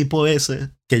al tipo ese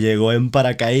que llegó en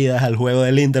paracaídas al juego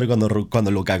del Inter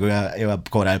cuando Lukaku iba a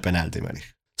cobrar el penalti, man.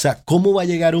 O sea, ¿cómo va a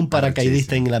llegar un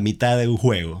paracaidista en la mitad de un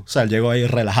juego? O sea, llegó ahí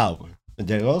relajado. Pues.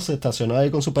 Llegó, se estacionó ahí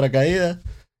con su paracaídas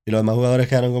y los demás jugadores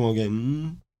quedaron como que...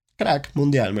 crack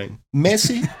mundial, man.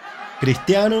 Messi,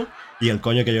 Cristiano y el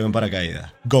coño que llegó en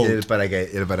paracaídas. Go. El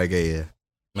paracaídas.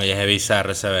 Oye, es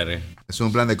bizarro ese verga. Es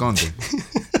un plan de Conte.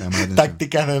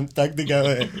 Tácticas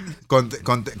de...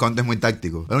 Conte es muy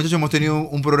táctico. Bueno, muchachos, hemos tenido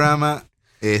un programa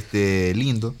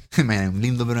lindo. Un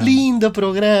lindo programa. Lindo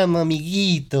programa,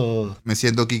 amiguito. Me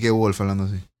siento Kike Wolf hablando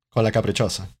así. Con la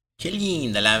caprichosa. Qué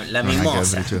linda, la Ajá,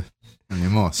 mimosa. La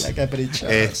mimosa. La caprichosa.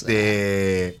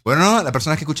 Bueno, no, las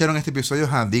personas que escucharon este episodio,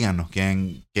 díganos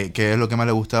qué es lo que más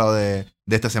les ha gustado de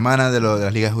esta semana, de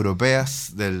las ligas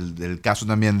europeas, del caso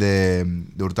también de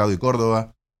Hurtado y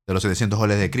Córdoba, de los 700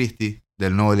 goles de Cristi,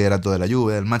 del nuevo liderato de la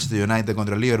Juve, del Manchester United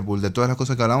contra el Liverpool, de todas las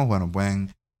cosas que hablamos. Bueno,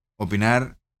 pueden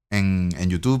opinar en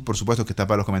YouTube, por supuesto, que está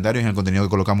para los comentarios, y en el contenido que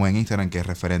colocamos en Instagram, que es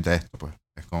referente a esto. Pues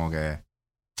es como que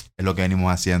es lo que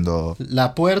venimos haciendo.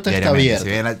 La puerta está diariamente. abierta Si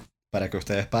viene para que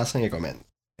ustedes pasen y comenten.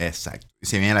 Exacto. Y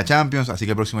se viene la Champions, así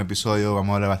que el próximo episodio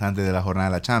vamos a hablar bastante de la jornada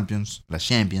de la Champions,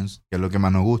 que es lo que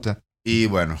más nos gusta. Y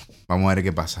bueno, vamos a ver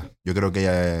qué pasa. Yo creo que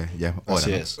ya es hora. Así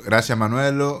 ¿no? es. Gracias,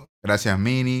 Manuelo. Gracias,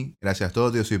 Mini. Gracias a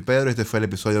todos. Yo soy Pedro. Este fue el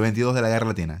episodio 22 de La Guerra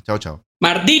Latina. Chao, chao.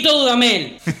 ¡Maldito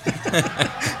Dudamel!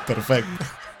 Perfecto.